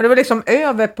han. Och det var liksom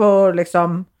över på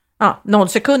liksom... 0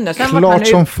 sekunder. Sen klart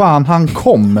som fan han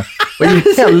kom. Vad i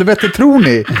helvete tror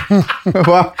ni?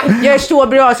 Va? Jag är så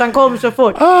bra så han kom så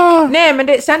fort. Nej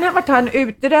men sen har han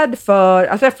utredd för,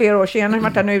 alltså flera år senare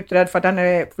har han utredd för att han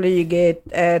har flygit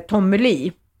Tommy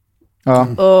Lee. Ja.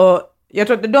 Och jag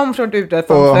tror inte de får utredd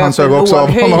för och han sög också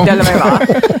av honom.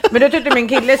 Men då tyckte min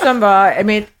kille som var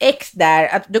med ex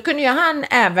där att då kunde ju han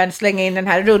även slänga in den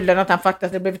här rullen att han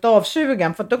faktiskt hade blivit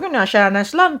avsugen, för då kunde han tjäna en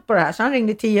slant på det här. Så han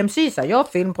ringde TMC så här, jag har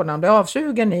film på när han blev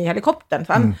avsugen i helikoptern.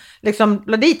 Så han liksom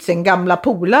lade dit sin gamla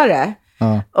polare.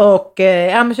 Och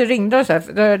men så ringde de så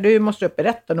här, du måste upp i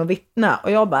rätten och vittna.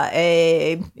 Och jag bara,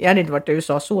 jag hade inte varit i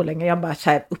USA så länge. Jag bara så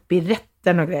här, upp i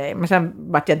rätten och grejer. Men sen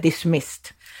vart jag dismissed.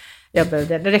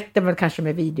 Det räckte väl kanske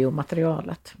med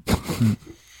videomaterialet.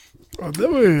 Ja, det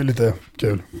var ju lite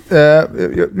kul.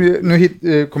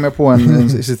 Nu kommer jag på en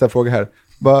sista fråga här.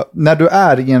 När du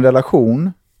är i en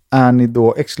relation, är ni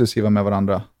då exklusiva med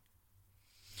varandra?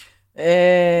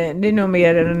 Det är nog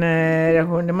mer en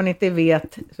relation. När man inte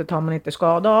vet så tar man inte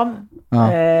skada av. Ja.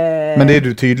 Men det är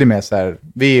du tydlig med så här.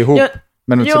 Vi är ihop.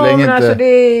 Men så länge inte...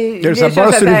 Alltså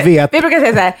bara så du vet. Vi brukar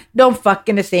säga så här, don't fuck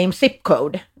in the same zip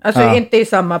code. Alltså inte i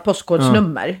samma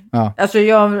postkodsnummer. Ja. Alltså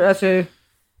jag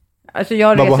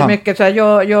reser mycket så här,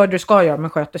 jag gör det ska jag men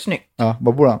sköter snyggt. Ja,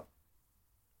 var bor han?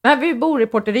 Nej, vi bor i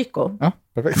Puerto Rico. Ja,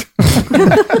 perfekt.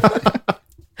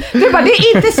 Du bara, det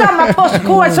är inte samma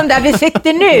postkod som där vi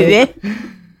sitter nu.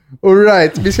 All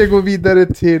right, vi ska gå vidare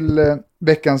till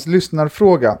veckans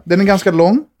lyssnarfråga. Den är ganska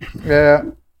lång.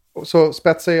 Så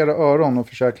spetsa era öron och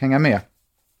försök hänga med.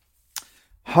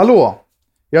 Hallå!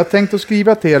 Jag har tänkt att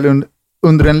skriva till er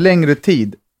under en längre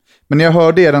tid. Men när jag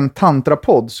hörde er en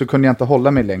tantrapodd så kunde jag inte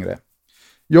hålla mig längre.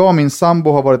 Jag och min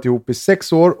sambo har varit ihop i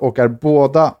 6 år och är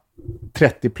båda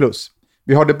 30 plus.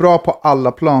 Vi har det bra på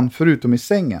alla plan förutom i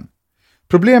sängen.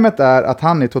 Problemet är att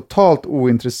han är totalt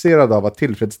ointresserad av att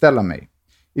tillfredsställa mig.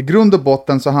 I grund och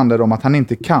botten så handlar det om att han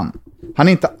inte kan. Han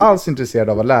är inte alls intresserad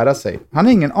av att lära sig. Han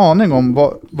har ingen aning om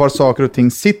var saker och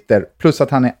ting sitter, plus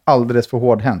att han är alldeles för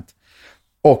hårdhänt.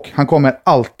 Och han kommer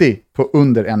alltid på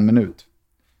under 1 minut.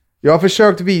 Jag har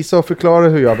försökt visa och förklara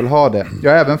hur jag vill ha det.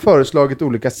 Jag har även föreslagit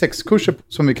olika sexkurser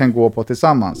som vi kan gå på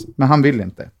tillsammans, men han vill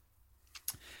inte.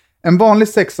 En vanlig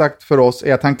sexakt för oss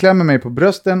är att han klämmer mig på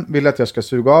brösten, vill att jag ska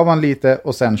suga av han lite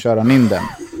och sen köra han in den.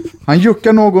 Han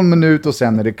juckar någon minut och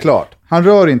sen är det klart. Han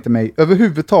rör inte mig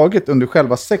överhuvudtaget under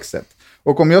själva sexet.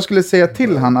 Och om jag skulle säga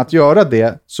till han att göra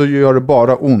det så gör det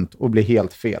bara ont och blir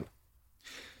helt fel.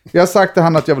 Jag har sagt till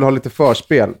han att jag vill ha lite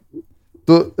förspel.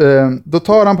 Då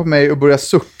tar han på mig och börjar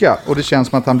sucka och det känns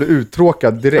som att han blir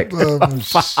uttråkad direkt.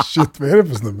 Shit, vad är det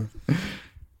för snubbe?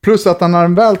 Plus att när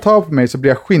han väl tar på mig så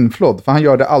blir jag skinnflådd för han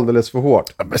gör det alldeles för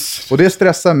hårt. Och det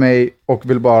stressar mig och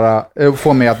vill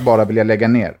få mig att bara vilja lägga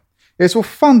ner. Jag är så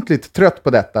ofantligt trött på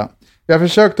detta. Jag har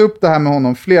försökt upp det här med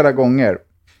honom flera gånger.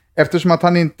 Eftersom att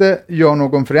han inte gör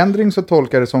någon förändring så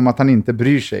tolkar det som att han inte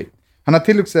bryr sig. Han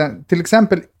har till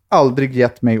exempel aldrig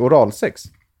gett mig oralsex.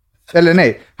 Eller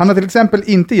nej, han har till exempel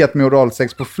inte gett mig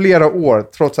oralsex på flera år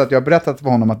trots att jag har berättat för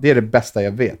honom att det är det bästa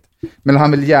jag vet. Men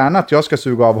han vill gärna att jag ska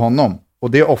suga av honom.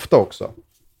 Och det är ofta också.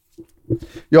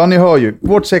 Ja, ni hör ju.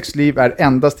 Vårt sexliv är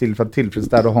endast till för att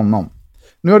tillfredsställa honom.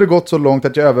 Nu har det gått så långt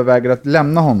att jag överväger att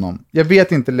lämna honom. Jag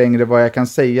vet inte längre vad jag kan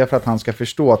säga för att han ska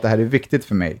förstå att det här är viktigt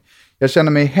för mig. Jag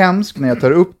känner mig hemsk när jag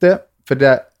tar upp det. För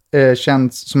det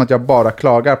känns som att jag bara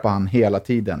klagar på han hela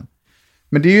tiden.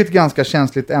 Men det är ju ett ganska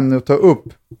känsligt ämne att ta upp.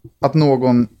 Att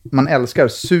någon man älskar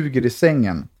suger i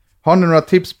sängen. Har ni några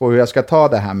tips på hur jag ska ta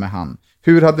det här med han?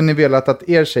 Hur hade ni velat att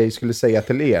er tjej skulle säga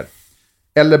till er?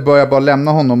 Eller bör jag bara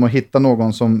lämna honom och hitta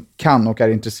någon som kan och är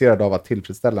intresserad av att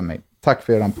tillfredsställa mig? Tack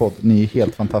för eran podd. Ni är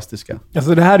helt fantastiska.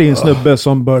 Alltså det här är ju en snubbe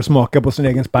som bör smaka på sin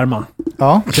egen sperma.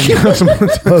 Ja.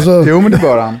 Alltså, Jo, men det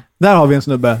bör han. Där har vi en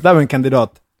snubbe. Där har vi en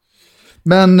kandidat.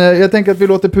 Men jag tänker att vi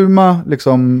låter Puma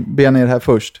liksom bena er här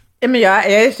först. Men jag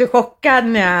är så chockad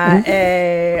när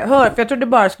jag hör, för jag trodde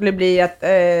bara skulle bli att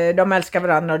de älskar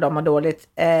varandra och de har dåligt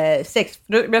sex.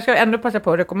 Jag ska ändå passa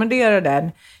på att rekommendera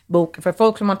den boken för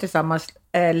folk som har tillsammans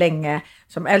länge,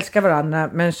 som älskar varandra,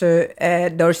 men så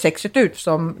dör sexet ut,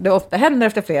 som det ofta händer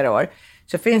efter flera år.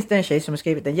 Så finns det en tjej som har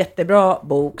skrivit en jättebra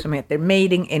bok som heter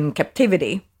Mating in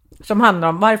Captivity, som handlar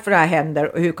om varför det här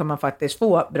händer och hur kan man faktiskt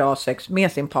få bra sex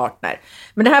med sin partner.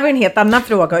 Men det här var en helt annan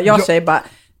fråga. Jag säger bara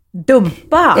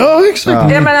dumpa. Ja,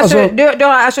 exakt. Ja, men alltså,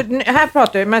 här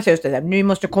pratar man just det där, nu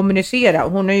måste kommunicera.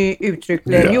 Hon har ju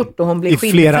uttryckligen gjort och hon blir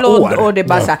skinnflådd och det är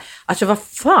bara så här, alltså vad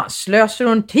fan slösar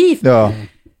hon tid? Ja.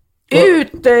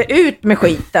 Ut med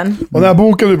skiten. Och den här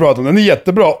boken du pratar om, den är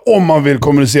jättebra om man vill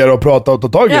kommunicera och prata och ta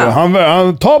tag i det.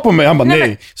 Han tar på mig, han bara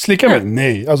nej. Slickar mig,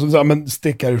 nej. Alltså, men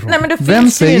stick härifrån. Nej, men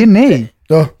vem säger nej?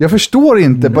 Ja. Jag förstår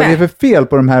inte vad det är för fel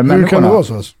på de här människorna. Hur kan det vara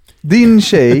så? Alltså? Din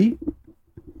tjej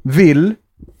vill...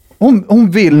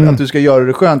 Hon vill att du ska göra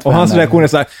det skönt för och hans henne. reaktion är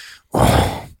så här...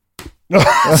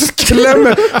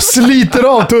 Klämmer, sliter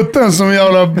av tutten som en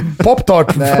jävla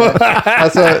poptart.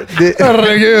 Alltså,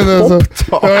 herregud alltså.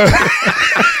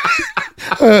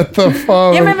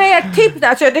 Ja, men vad är tips?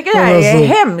 Alltså, jag tycker det här är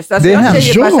hemskt. Alltså, jag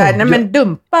säger bara så här, nej men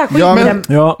dumpa skiten.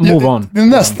 Move on. Det är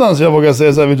nästan så jag vågar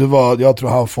säga så här, vet du vad, jag tror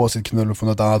han får sitt knull från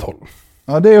ett annat håll.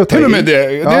 Ja, det är att ta till och med det.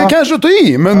 Det är kanske att ta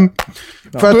i, men...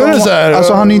 För att är det så här,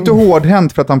 alltså, han är inte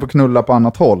hårdhänt för att han får knulla på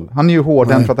annat håll. Han är ju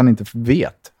hårdhänt för att han inte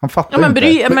vet. Han fattar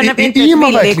inte. Men inte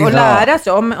villig att lära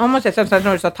sig. Om man säger som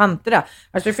när du sa tantra.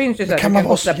 Alltså det finns ju så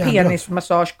här,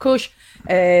 penismassagekurs,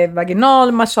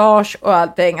 vaginalmassage och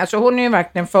allting. Alltså hon är ju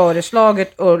verkligen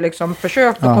föreslaget och liksom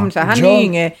försökt att komma så här. Han är ju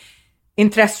inget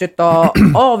intresse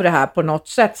av det här på något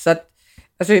sätt. Så att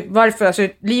alltså, varför? Alltså,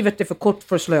 livet är för kort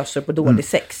för att slösa på dålig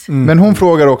sex. Men hon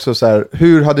frågar också så här,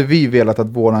 hur hade vi velat att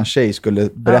våran tjej skulle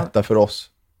berätta för oss?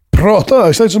 Prata,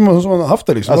 exakt som man har haft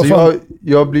det liksom. Alltså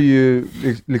jag blir ju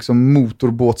liksom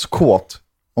motorbåtskåt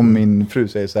om min fru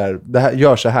säger så här, det här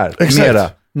gör så här, mera.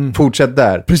 Fortsätt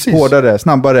där. Precis. Hårdare,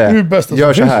 snabbare.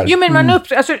 Gör så här. Jo, men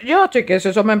alltså, jag tycker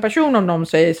så, som en person, om någon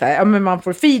säger så här, ja, men man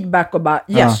får feedback och bara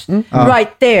yes,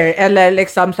 right there, eller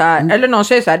liksom så här, eller någon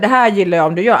säger så här, det här gillar jag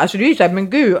om du gör. Alltså det är ju så här, men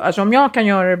gud, alltså om jag kan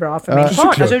göra det bra för min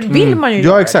partner, alltså vill man ju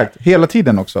göra exakt. Det. Hela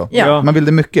tiden också. Ja. Man vill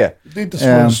det mycket. Det är inte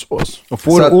så. Och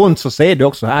får du ont så säger du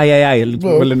också aj,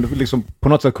 eller liksom på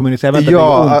något sätt kommunicera. Vänta, det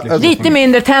är ont, liksom. Lite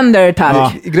mindre tänder, tack.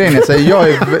 Ja. Grejen är så här,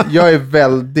 jag är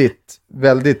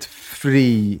väldigt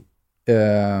fri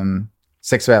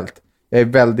sexuellt. Jag är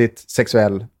väldigt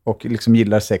sexuell och liksom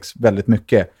gillar sex väldigt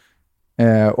mycket.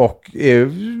 Och är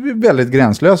väldigt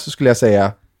gränslös skulle jag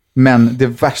säga. Men det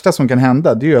värsta som kan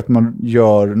hända, det är ju att man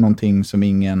gör någonting som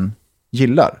ingen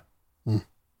gillar.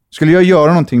 Skulle jag göra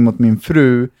någonting mot min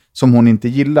fru som hon inte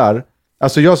gillar,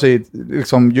 alltså jag säger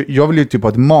liksom, jag vill ju typ ha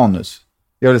ett manus.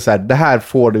 Jag vill säga, det här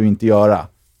får du inte göra.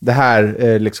 Det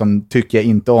här liksom tycker jag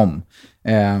inte om.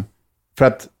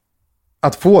 För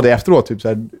att få det efteråt, typ så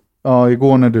här, ja,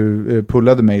 igår när du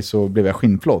pullade mig så blev jag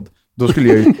skinnflådd. Då skulle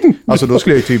jag ju, alltså då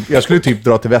skulle jag skulle typ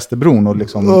dra till Västerbron och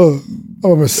liksom...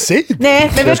 men säg det.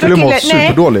 Nej, men jag skulle må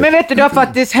superdåligt. Men vet du, det har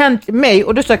faktiskt hänt mig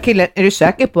och då sa killen, är du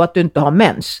säker på att du inte har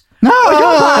mens? Nej,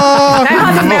 jag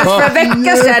hade mens för en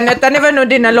vecka sedan, utan det var nog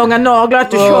dina långa naglar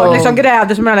att du liksom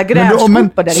grävde som alla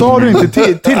grävskopor där. Sa du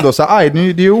inte till då så aj, det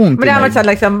är ju ont. Men det har varit så här,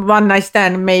 liksom one night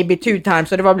stand maybe 2 times,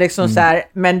 så det var liksom så här,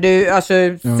 men du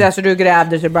alltså du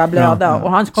grävde så det bara blöda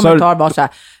och hans kommentar var så här,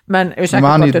 men är du säker på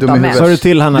att du inte har mens? Sa du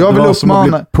till han att jag det vill var som att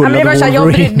bli pullad det var så här, jag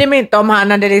Wolverine? brydde mig inte om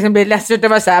han hade liksom blivit ledsen, det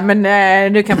var så här,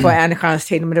 men du kan få en chans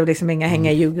till, men det var liksom inga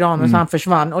hänga i julgranen, så han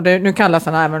försvann och nu kallas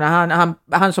han även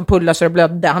han som pullade så det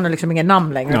blödde, han har liksom ingen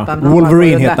namn längre. Ja. Utan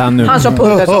Wolverine heter han nu. Han som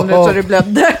pullade så det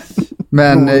blödde.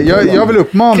 Men jag vill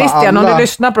uppmana Christian, alla... om du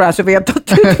lyssnar på det här så vet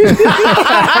att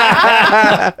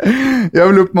Jag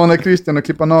vill uppmana Christian att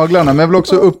klippa naglarna, men jag vill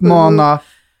också uppmana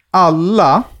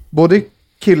alla, både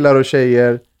killar och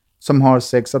tjejer som har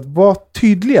sex, att vara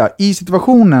tydliga i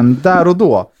situationen där och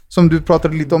då. Som du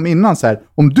pratade lite om innan, så här,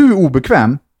 om du är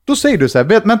obekväm, då säger du så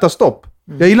här, vänta, stopp,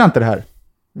 jag gillar inte det här.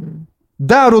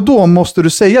 Där och då måste du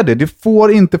säga det. Det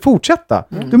får inte fortsätta.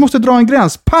 Du måste dra en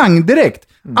gräns. Pang, direkt.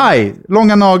 Aj,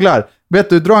 långa naglar. Vet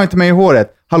du, dra inte mig i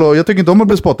håret. Hallå, jag tycker inte om att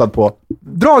bli spottad på.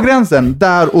 Dra gränsen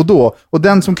där och då. Och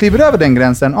den som kliver över den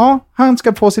gränsen, ja, han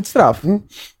ska få sitt straff.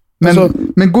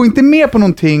 Men gå inte med på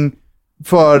någonting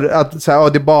för att säga,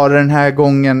 det är bara den här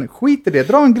gången. Skit i det.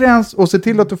 Dra en gräns och se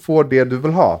till att du får det du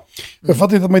vill ha. Jag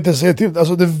fattar inte att man inte säger till.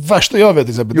 Alltså det värsta jag vet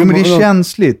till exempel. Jo, men det är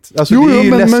känsligt. Alltså det är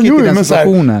ju läskigt i den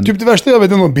situationen. Här, typ det värsta jag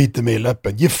vet är någon biter mig i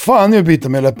läppen. Ge fan jag biter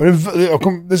mig i läppen.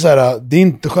 Det är så här, det är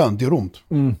inte skönt, det gör ont.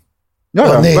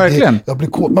 Ja, nej, verkligen. Jag blir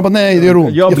kåt. Man bara, nej, det gör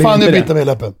ont. Ge fan jag biter mig i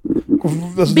läppen.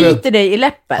 Alltså, biter dig i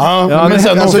läppen. Ja, men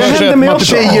sen alltså, det med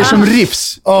tjejer som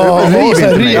rivs.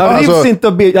 Rivs inte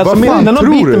och biter. Alltså, när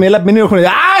någon biter mig i läppen, min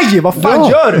är aj, vad fan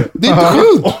gör du? Det är inte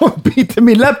skönt. Biter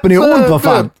mig i läppen, det är ont, vad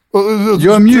fan.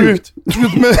 Gör mjukt.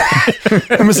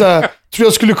 Men så här, tror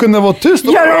jag skulle kunna vara tyst.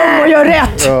 Gör om och gör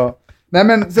rätt. Ja. Nej,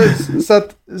 men så att...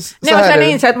 Nej, men sen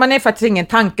inser att man är faktiskt ingen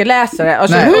tankeläsare.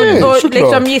 Alltså, och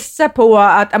liksom gissa på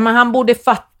att han borde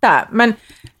fatta. Men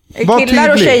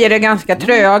killar och tjejer är ganska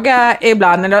tröga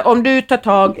ibland. Eller om du tar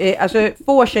tag i... Alltså,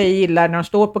 få tjejer gillar när de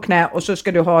står på knä och så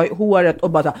ska du ha håret och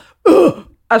bara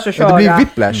alltså köra. Det blir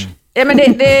whiplash. Ja, men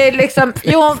det är liksom...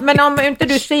 Jo, men om inte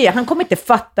du ser... Han kommer inte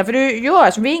fatta. För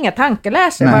alltså, vi är inga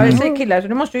tankeläsare. Bara säger killar, så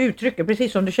du måste uttrycka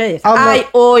precis som du säger. Aj,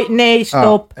 oj, nej,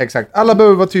 stopp. Ja, exakt. Alla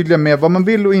behöver vara tydliga med vad man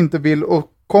vill och inte vill. Och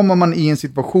kommer man i en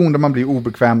situation där man blir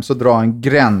obekväm, så dra en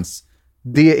gräns.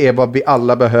 Det är vad vi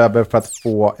alla behöver för att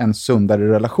få en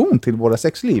sundare relation till våra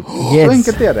sexliv. Yes. Så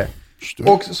enkelt är det.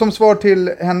 Och som svar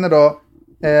till henne då...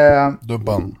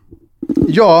 Dumpan.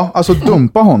 Ja, alltså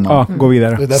dumpa honom. Ja, gå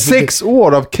vidare. 6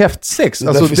 år av kräftsex.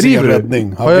 Alltså driver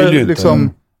räddning. Han vill ju inte.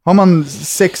 Har man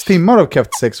 6 timmar av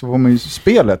kräftsex så får man ju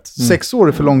spelet. 6 år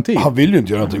är för lång tid. Han vill ju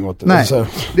inte göra någonting åt det. Nej.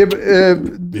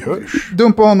 Vi hörs.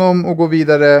 Dumpa honom och gå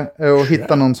vidare och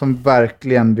hitta någon som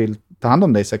verkligen vill ta hand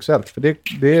om dig sexuellt. För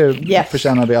det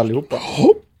förtjänar vi allihopa.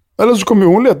 Eller så kommer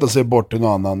hon leta sig bort till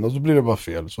någon annan och så blir det bara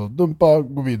fel. Så dumpa,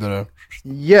 gå vidare.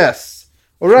 Yes.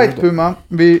 All right, Puma.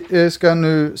 Vi ska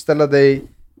nu ställa dig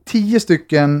 10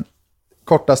 stycken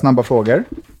korta, snabba frågor.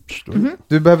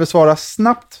 Du behöver svara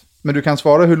snabbt, men du kan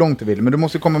svara hur långt du vill. Men du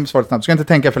måste komma med svaret snabbt. Du ska inte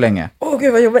tänka för länge.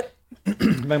 Gud vad jobbigt.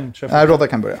 Rodda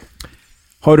kan börja.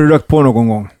 Har du rökt på någon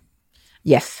gång?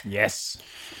 Yes.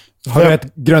 Har du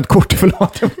ett grönt kort?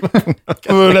 Förlåt.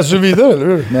 Läser du vidare, eller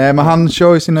hur? Nej, men han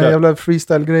kör ju sina jävla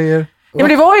freestyle-grejer. Ja, men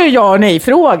det var ju ja och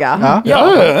nej-fråga.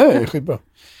 Ja, skitbra.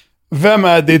 Vem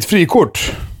är ditt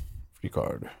frikort?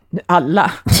 Frikard.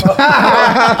 Alla.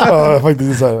 Ja,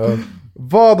 faktiskt så här.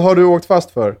 Vad har du åkt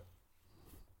fast för?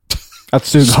 Att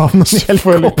suga av någon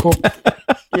helikopter.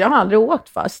 Jag har aldrig åkt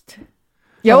fast.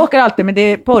 Jag åker alltid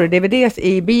med porr-DVDs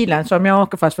i bilen, så om jag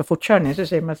åker fast för fortkörning så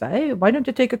säger man så här, hey, why don't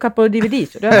you take a couple of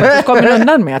DVDs? Och det har jag faktiskt kommit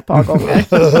undan med ett par gånger.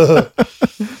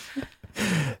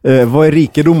 Vad är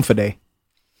rikedom för dig?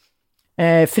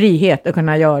 Frihet att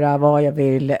kunna göra vad jag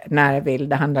vill, när jag vill.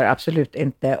 Det handlar absolut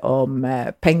inte om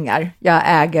pengar. Jag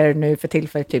äger nu för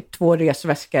tillfället typ 2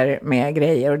 resväskor med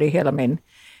grejer och det är hela min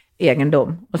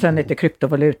egendom. Och sen lite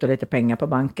kryptovaluta och lite pengar på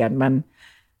banken. Men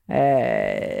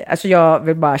alltså jag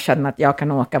vill bara känna att jag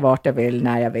kan åka vart jag vill,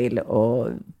 när jag vill. Och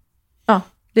ja,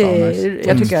 nice.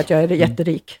 Jag tycker att jag är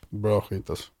jätterik. Bra skit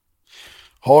alltså.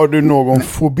 Har du någon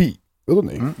fobi?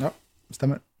 Ja,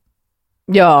 stämmer.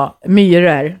 Ja,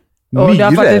 myror. Och det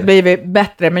har faktiskt blivit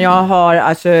bättre, men jag har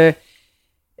alltså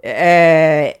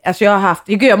jag har haft,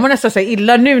 jag mår nästan så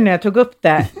illa nu när jag tog upp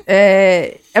det.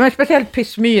 Men speciellt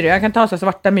pissmyror, jag kan ta så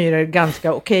svarta myror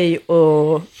ganska okej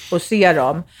och se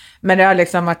dem. Men det har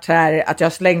liksom varit så här att jag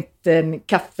har slängt en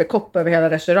kaffekopp över hela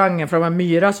restaurangen för de här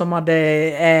myra som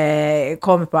hade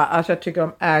kommit på. Alltså jag tycker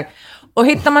de är... Och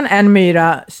hittar man en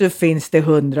myra så finns det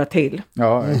 100 till.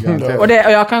 Ja, och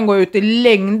jag kan gå ut i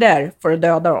längder för att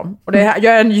döda dem. Och jag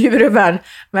är en djurvän,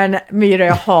 men myra,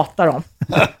 jag hatar dem.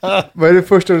 Vad är det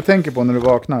första du tänker på när du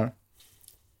vaknar?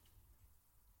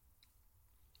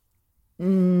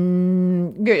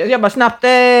 Gud, jag bara snabbt...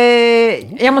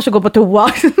 jag måste gå på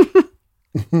toa.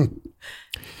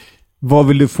 Vad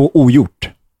vill du få ogjort?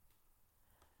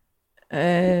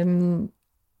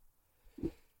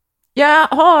 Jag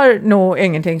har nog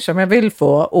ingenting som jag vill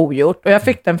få ogjort. Och jag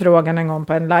fick den frågan en gång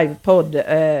på en livepodd.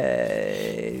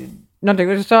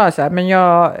 Någonting så sa jag så här, men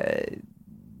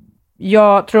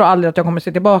jag tror aldrig att jag kommer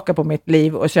se tillbaka på mitt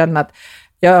liv och känna att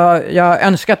jag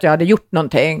önskar att jag hade gjort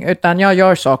någonting, utan jag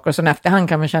gör saker och sen efterhand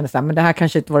kan man känna så här, men det här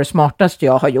kanske inte var det smartaste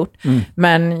jag har gjort.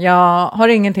 Men jag har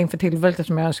ingenting för tillfället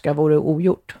som jag önskar vore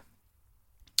ogjort.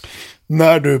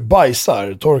 När du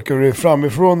bajsar, torkar du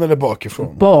framifrån eller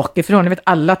bakifrån? Bakifrån, jag vet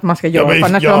alla att man ska göra. Ja,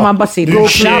 annars har man basil. Gå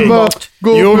framåt.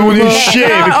 Jo, men det är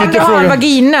tjej. Om du har en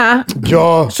vagina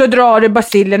så drar du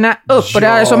basillerna upp. Och det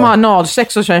är som att ha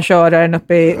analsex och sen köra den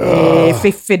upp i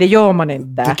fiffi. Det gör man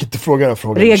inte. Det är inte frågan.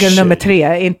 Regel nummer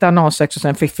 3. Inte analsex och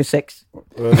sen fiffi sex.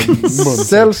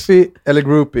 Selfie eller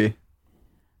groupie?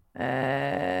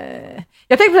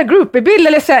 Jag tänker på en groupie-bild,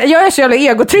 eller så, jag är så jävla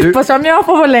egotrippad så om jag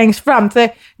får vara längst fram. Så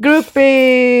groupie...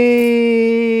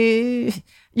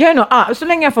 Jag är nog, så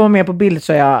länge jag får vara med på bild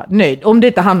så är jag nöjd. Om det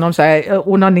inte handlar om så här,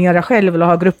 onanera själv eller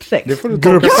ha gruppsex. Det får du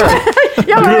gruppsex.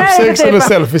 Gruppsex eller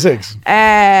selfie-sex?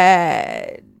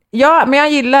 Ja, men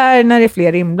jag gillar när det är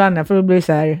fler inblandade, för då blir det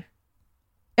så här...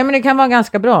 Ja, men det kan vara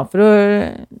ganska bra, för då...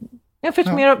 Jag finns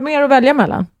mer att välja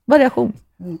mellan. Variation.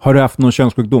 Har du haft någon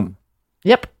könssjukdom?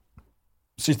 Japp.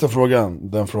 Sista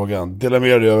frågan, den frågan. Dela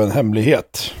med dig av en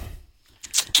hemlighet.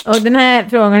 Och den här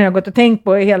frågan har jag gått och tänkt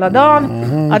på hela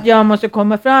dagen. Att jag måste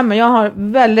komma fram. Men jag har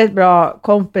väldigt bra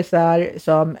kompisar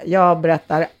som jag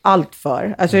berättar allt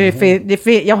för. Alltså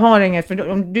jag har ingen... För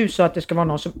om du sa att det ska vara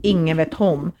någon som ingen vet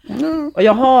om. Och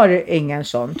jag har ingen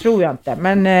sån, tror jag inte.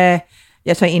 Men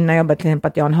jag sa innan jag började på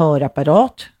att jag har en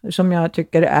hörapparat. Som jag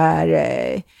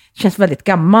tycker känns väldigt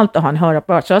gammalt att ha en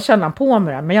hörapparat. Så jag har sällan på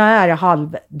mig den. Men jag är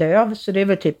halvdöv. Så det är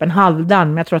väl typ en halvdan.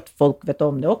 Men jag tror att folk vet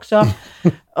om det också.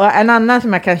 Och en annan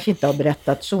som jag kanske inte har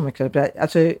berättat så mycket.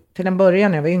 Alltså till en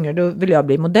början när jag var yngre. Då ville jag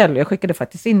bli modell. Jag skickade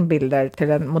faktiskt in bilder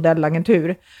till en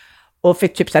modellagentur. Och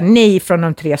fick typ så här nej från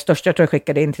de 3 största. Jag tror jag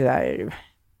skickade in till där...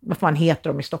 Vad fan heter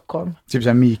de i Stockholm? Typ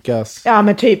såhär Mikas. Ja,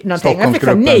 men typ någonting. Jag fick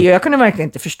nej och jag kunde verkligen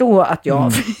inte förstå att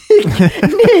jag fick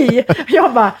nej.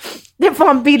 Jag bara, det var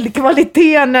en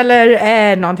bildkvaliteten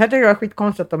eller något. Jag tycker det var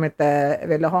skitkonstigt att de inte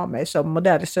ville ha mig som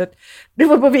modell. Så det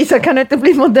var på visa, kan du inte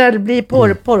bli modell, bli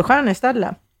porrstjärna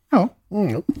istället. Ja.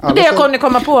 Det jag kunde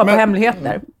komma på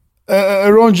hemligheter.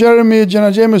 Ron Jeremy, Jenna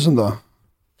Jameson då?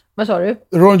 Vad sa du?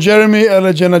 Ron Jeremy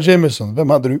eller Jenna Jameson? Vem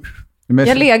hade du?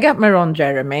 Jag legat med Ron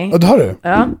Jeremy. Ja, det har du?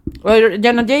 Ja. Och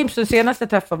Jenna Jameson senaste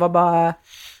träffen var bara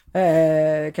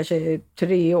kanske 2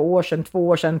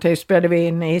 år sedan till spelade vi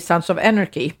in i Sons of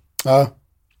Anarchy. Ja.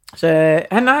 Så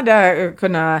henne hade jag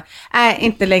kunnat...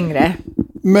 inte längre.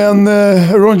 Men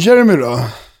Ron Jeremy då?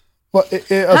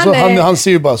 Alltså, han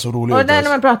ser ju bara så rolig ut. Och när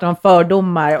man pratar om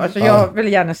fördomar. Alltså, jag vill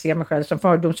gärna se mig själv som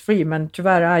fördomsfri. Men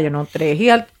tyvärr är jag nog inte det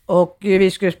helt. Och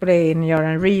vi skulle spela in och göra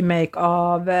en remake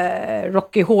av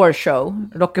Rocky Horror Show.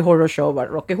 Rocky Horror Show var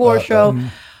Rocky Horror Show.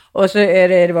 Och så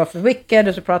det var för Wicked.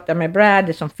 Och så pratade jag med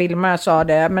Brad som filmar och sa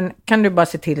det. Men kan du bara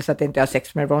se till så att inte jag har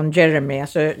sex med Ron Jeremy?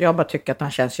 Alltså, jag bara tycker att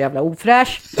han känns så jävla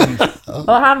ofräsch.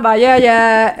 Och han bara,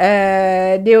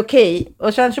 det är okej.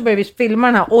 Och sen så började vi filma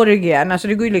den här orgien. Alltså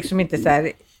det går ju liksom inte så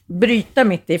här bryta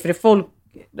mitt i. För det folk,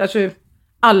 alltså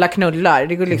alla knullar.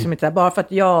 Det går liksom inte så här, bara för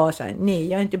att jag så här, nej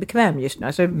jag är inte bekväm just nu.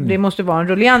 Alltså det måste vara en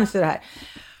rullians i det här.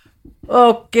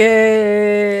 Och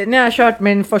när jag har kört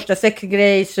min första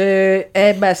sexgrej så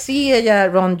bara ser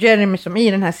jag Ron Jeremy som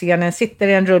i den här scenen sitter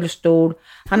i en rullstol.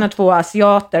 Han har 2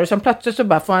 asiater och så plötsligt så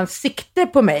bara får han sikte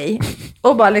på mig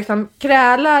och bara liksom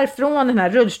krälar från den här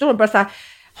rullstolen, bara så här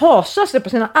hasar sig på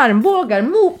sina armbågar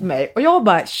mot mig. Och jag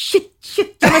bara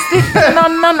shit, jag måste en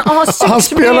annan ha sex. Han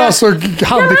spelar alltså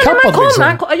handikappad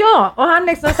liksom. Och han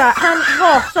liksom så här, han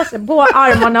hasar sig på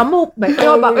armarna mot mig.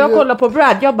 Och jag kollar på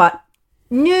Brad, jag bara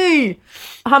nej.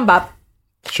 Han bara...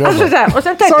 Alltså, så här, och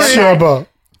sen tänkte jag...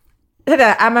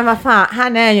 Men vad fan,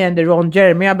 han är ju ändå Ron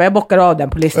Jeremy. Jag bockar av den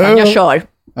på listan. Jag kör.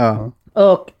 Ja.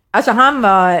 Och alltså han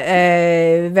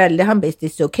var väldigt, han bist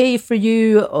it's okay for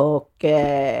you och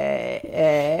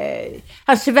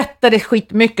han svettades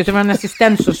skitmycket så var en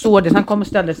assistent så såg det så han kom och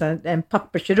ställde sig en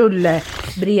pappersrulle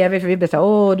bredvid för vi blev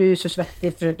så du är så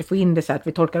svettig för att få in det så att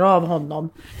vi torkar av honom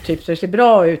typ så det ser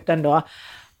bra ut ändå.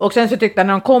 Och sen så tyckte han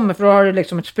när han kommer för då har du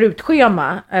liksom ett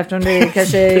sprutschema eftersom det är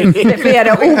kanske är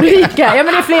flera olika. Ja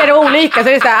men det är flera olika så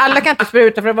det är så här, alla kan inte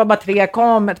spruta för det var bara 3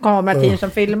 kamerateam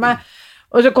som filmar.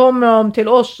 Och så kommer de till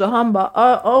oss och han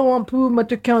bara I want Puma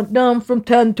to count down from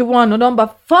 10 to 1 och de bara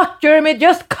fuck Jeremy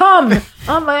just come.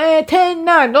 Han bara 10 9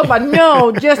 de bara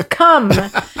no just come.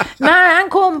 Nej han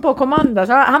kom på kommando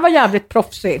så han var jävligt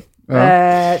proffsig.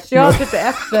 Så jag tyckte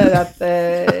efter att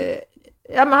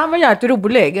ja, men han var jävligt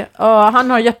rolig. Och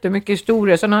han har jättemycket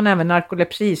historia. Så han har även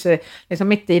narkolepsi. Så liksom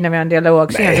mitt i när vi har en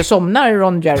dialog så somnar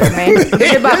Ron Jeremy.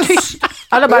 Det är bara tyst.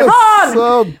 Alla bara, Han!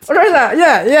 Och då är det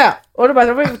såhär, yeah. Och då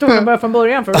bara, tog jag börja från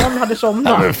början för Ron hade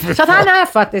somnat. Så att han är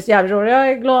faktiskt jävligt rolig. Jag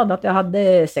är glad att jag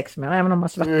hade sex med honom. Även om man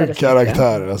svettades.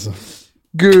 Karaktär alltså.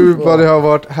 Gud vad det har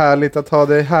varit härligt att ha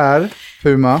dig här,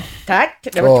 Puma. Tack,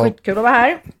 det var skitkul att vara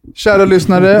här. Kära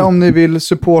lyssnare, om ni vill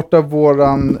supporta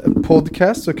våran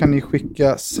podcast så kan ni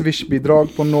skicka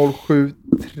Swish-bidrag på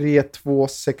 0732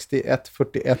 61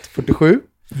 41 47.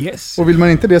 Yes. Och vill man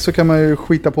inte det så kan man ju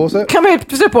skita på sig. Kan man ju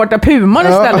supporta Puma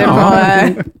istället.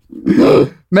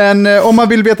 Men om man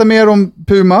vill veta mer om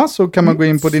Puma så kan man gå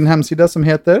in på din hemsida som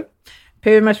heter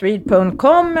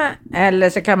pumaswede.com eller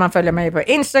så kan man följa mig på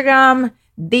Instagram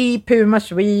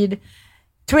 @pumaswede,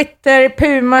 Twitter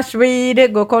pumaswede,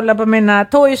 gå och kolla på mina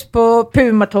toys på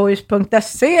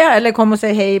pumatoys.se eller kom och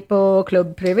säg hej på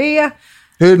Club Privé.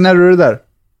 När är du där?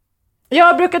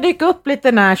 Jag brukar dyka upp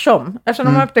lite när som.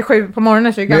 Eftersom de är upp till 7 på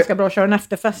morgonen så är det ganska bra att köra en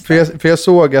efterfest. För jag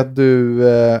såg att du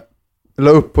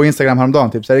la upp på Instagram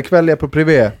häromdagen typ så här, ikväll är jag på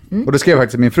Privé. Och då skrev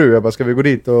faktiskt min fru, jag bara, ska vi gå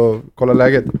dit och kolla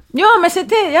läget? Ja, men se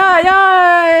till,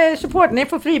 jag support, ni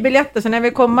får fribiljetter så när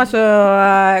vi kommer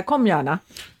så kom gärna.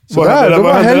 Så där, då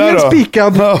var helgen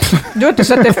spikad. Du har inte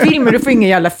sett en film men du får ingen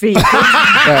jävla fri.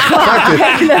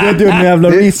 Det är du med jävla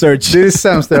research. Det är det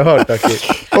sämsta jag har hört, tack.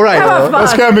 All right, jag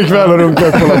ska hem ikväll och runka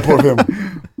och kolla på film.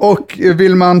 Och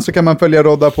vill man så kan man följa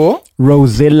Rodda på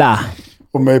Rosilla.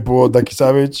 Och mig på Ducky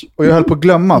Savage. Och jag höll på att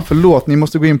glömma, förlåt, ni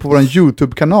måste gå in på vår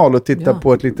YouTube-kanal och titta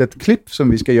på ett litet klipp som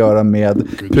vi ska göra med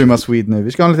Puma Swede nu.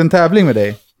 Vi ska ha en liten tävling med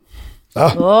dig.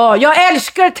 Jag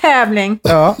älskar tävling.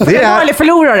 Ja, det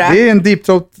är en deep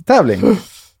throat-tävling.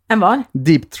 En vad?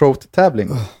 Deep throat-tävling.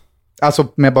 Alltså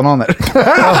med bananer. Jag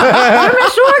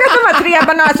såg att de var 3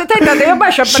 bananer. Så jag tänkte att jag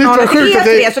bara köpt bananer till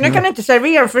E3. Så nu kan du inte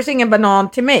servera för det är ingen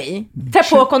banan till mig. Ta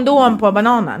på kondom på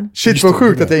bananen. Shit vad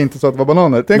sjukt att jag inte sa att det var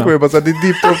bananer. Tänk vad jag bara sa att det är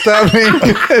deep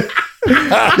throat-tävling.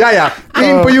 Ja.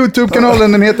 In på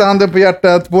YouTube-kanalen, den heter Handen på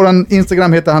hjärtat. Våran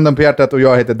Instagram heter Handen på hjärtat. Och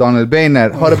jag heter Daniel Beiner.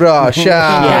 Ha det bra, tja!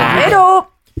 Hej då!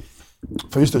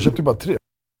 För just det, jag köpte bara 3.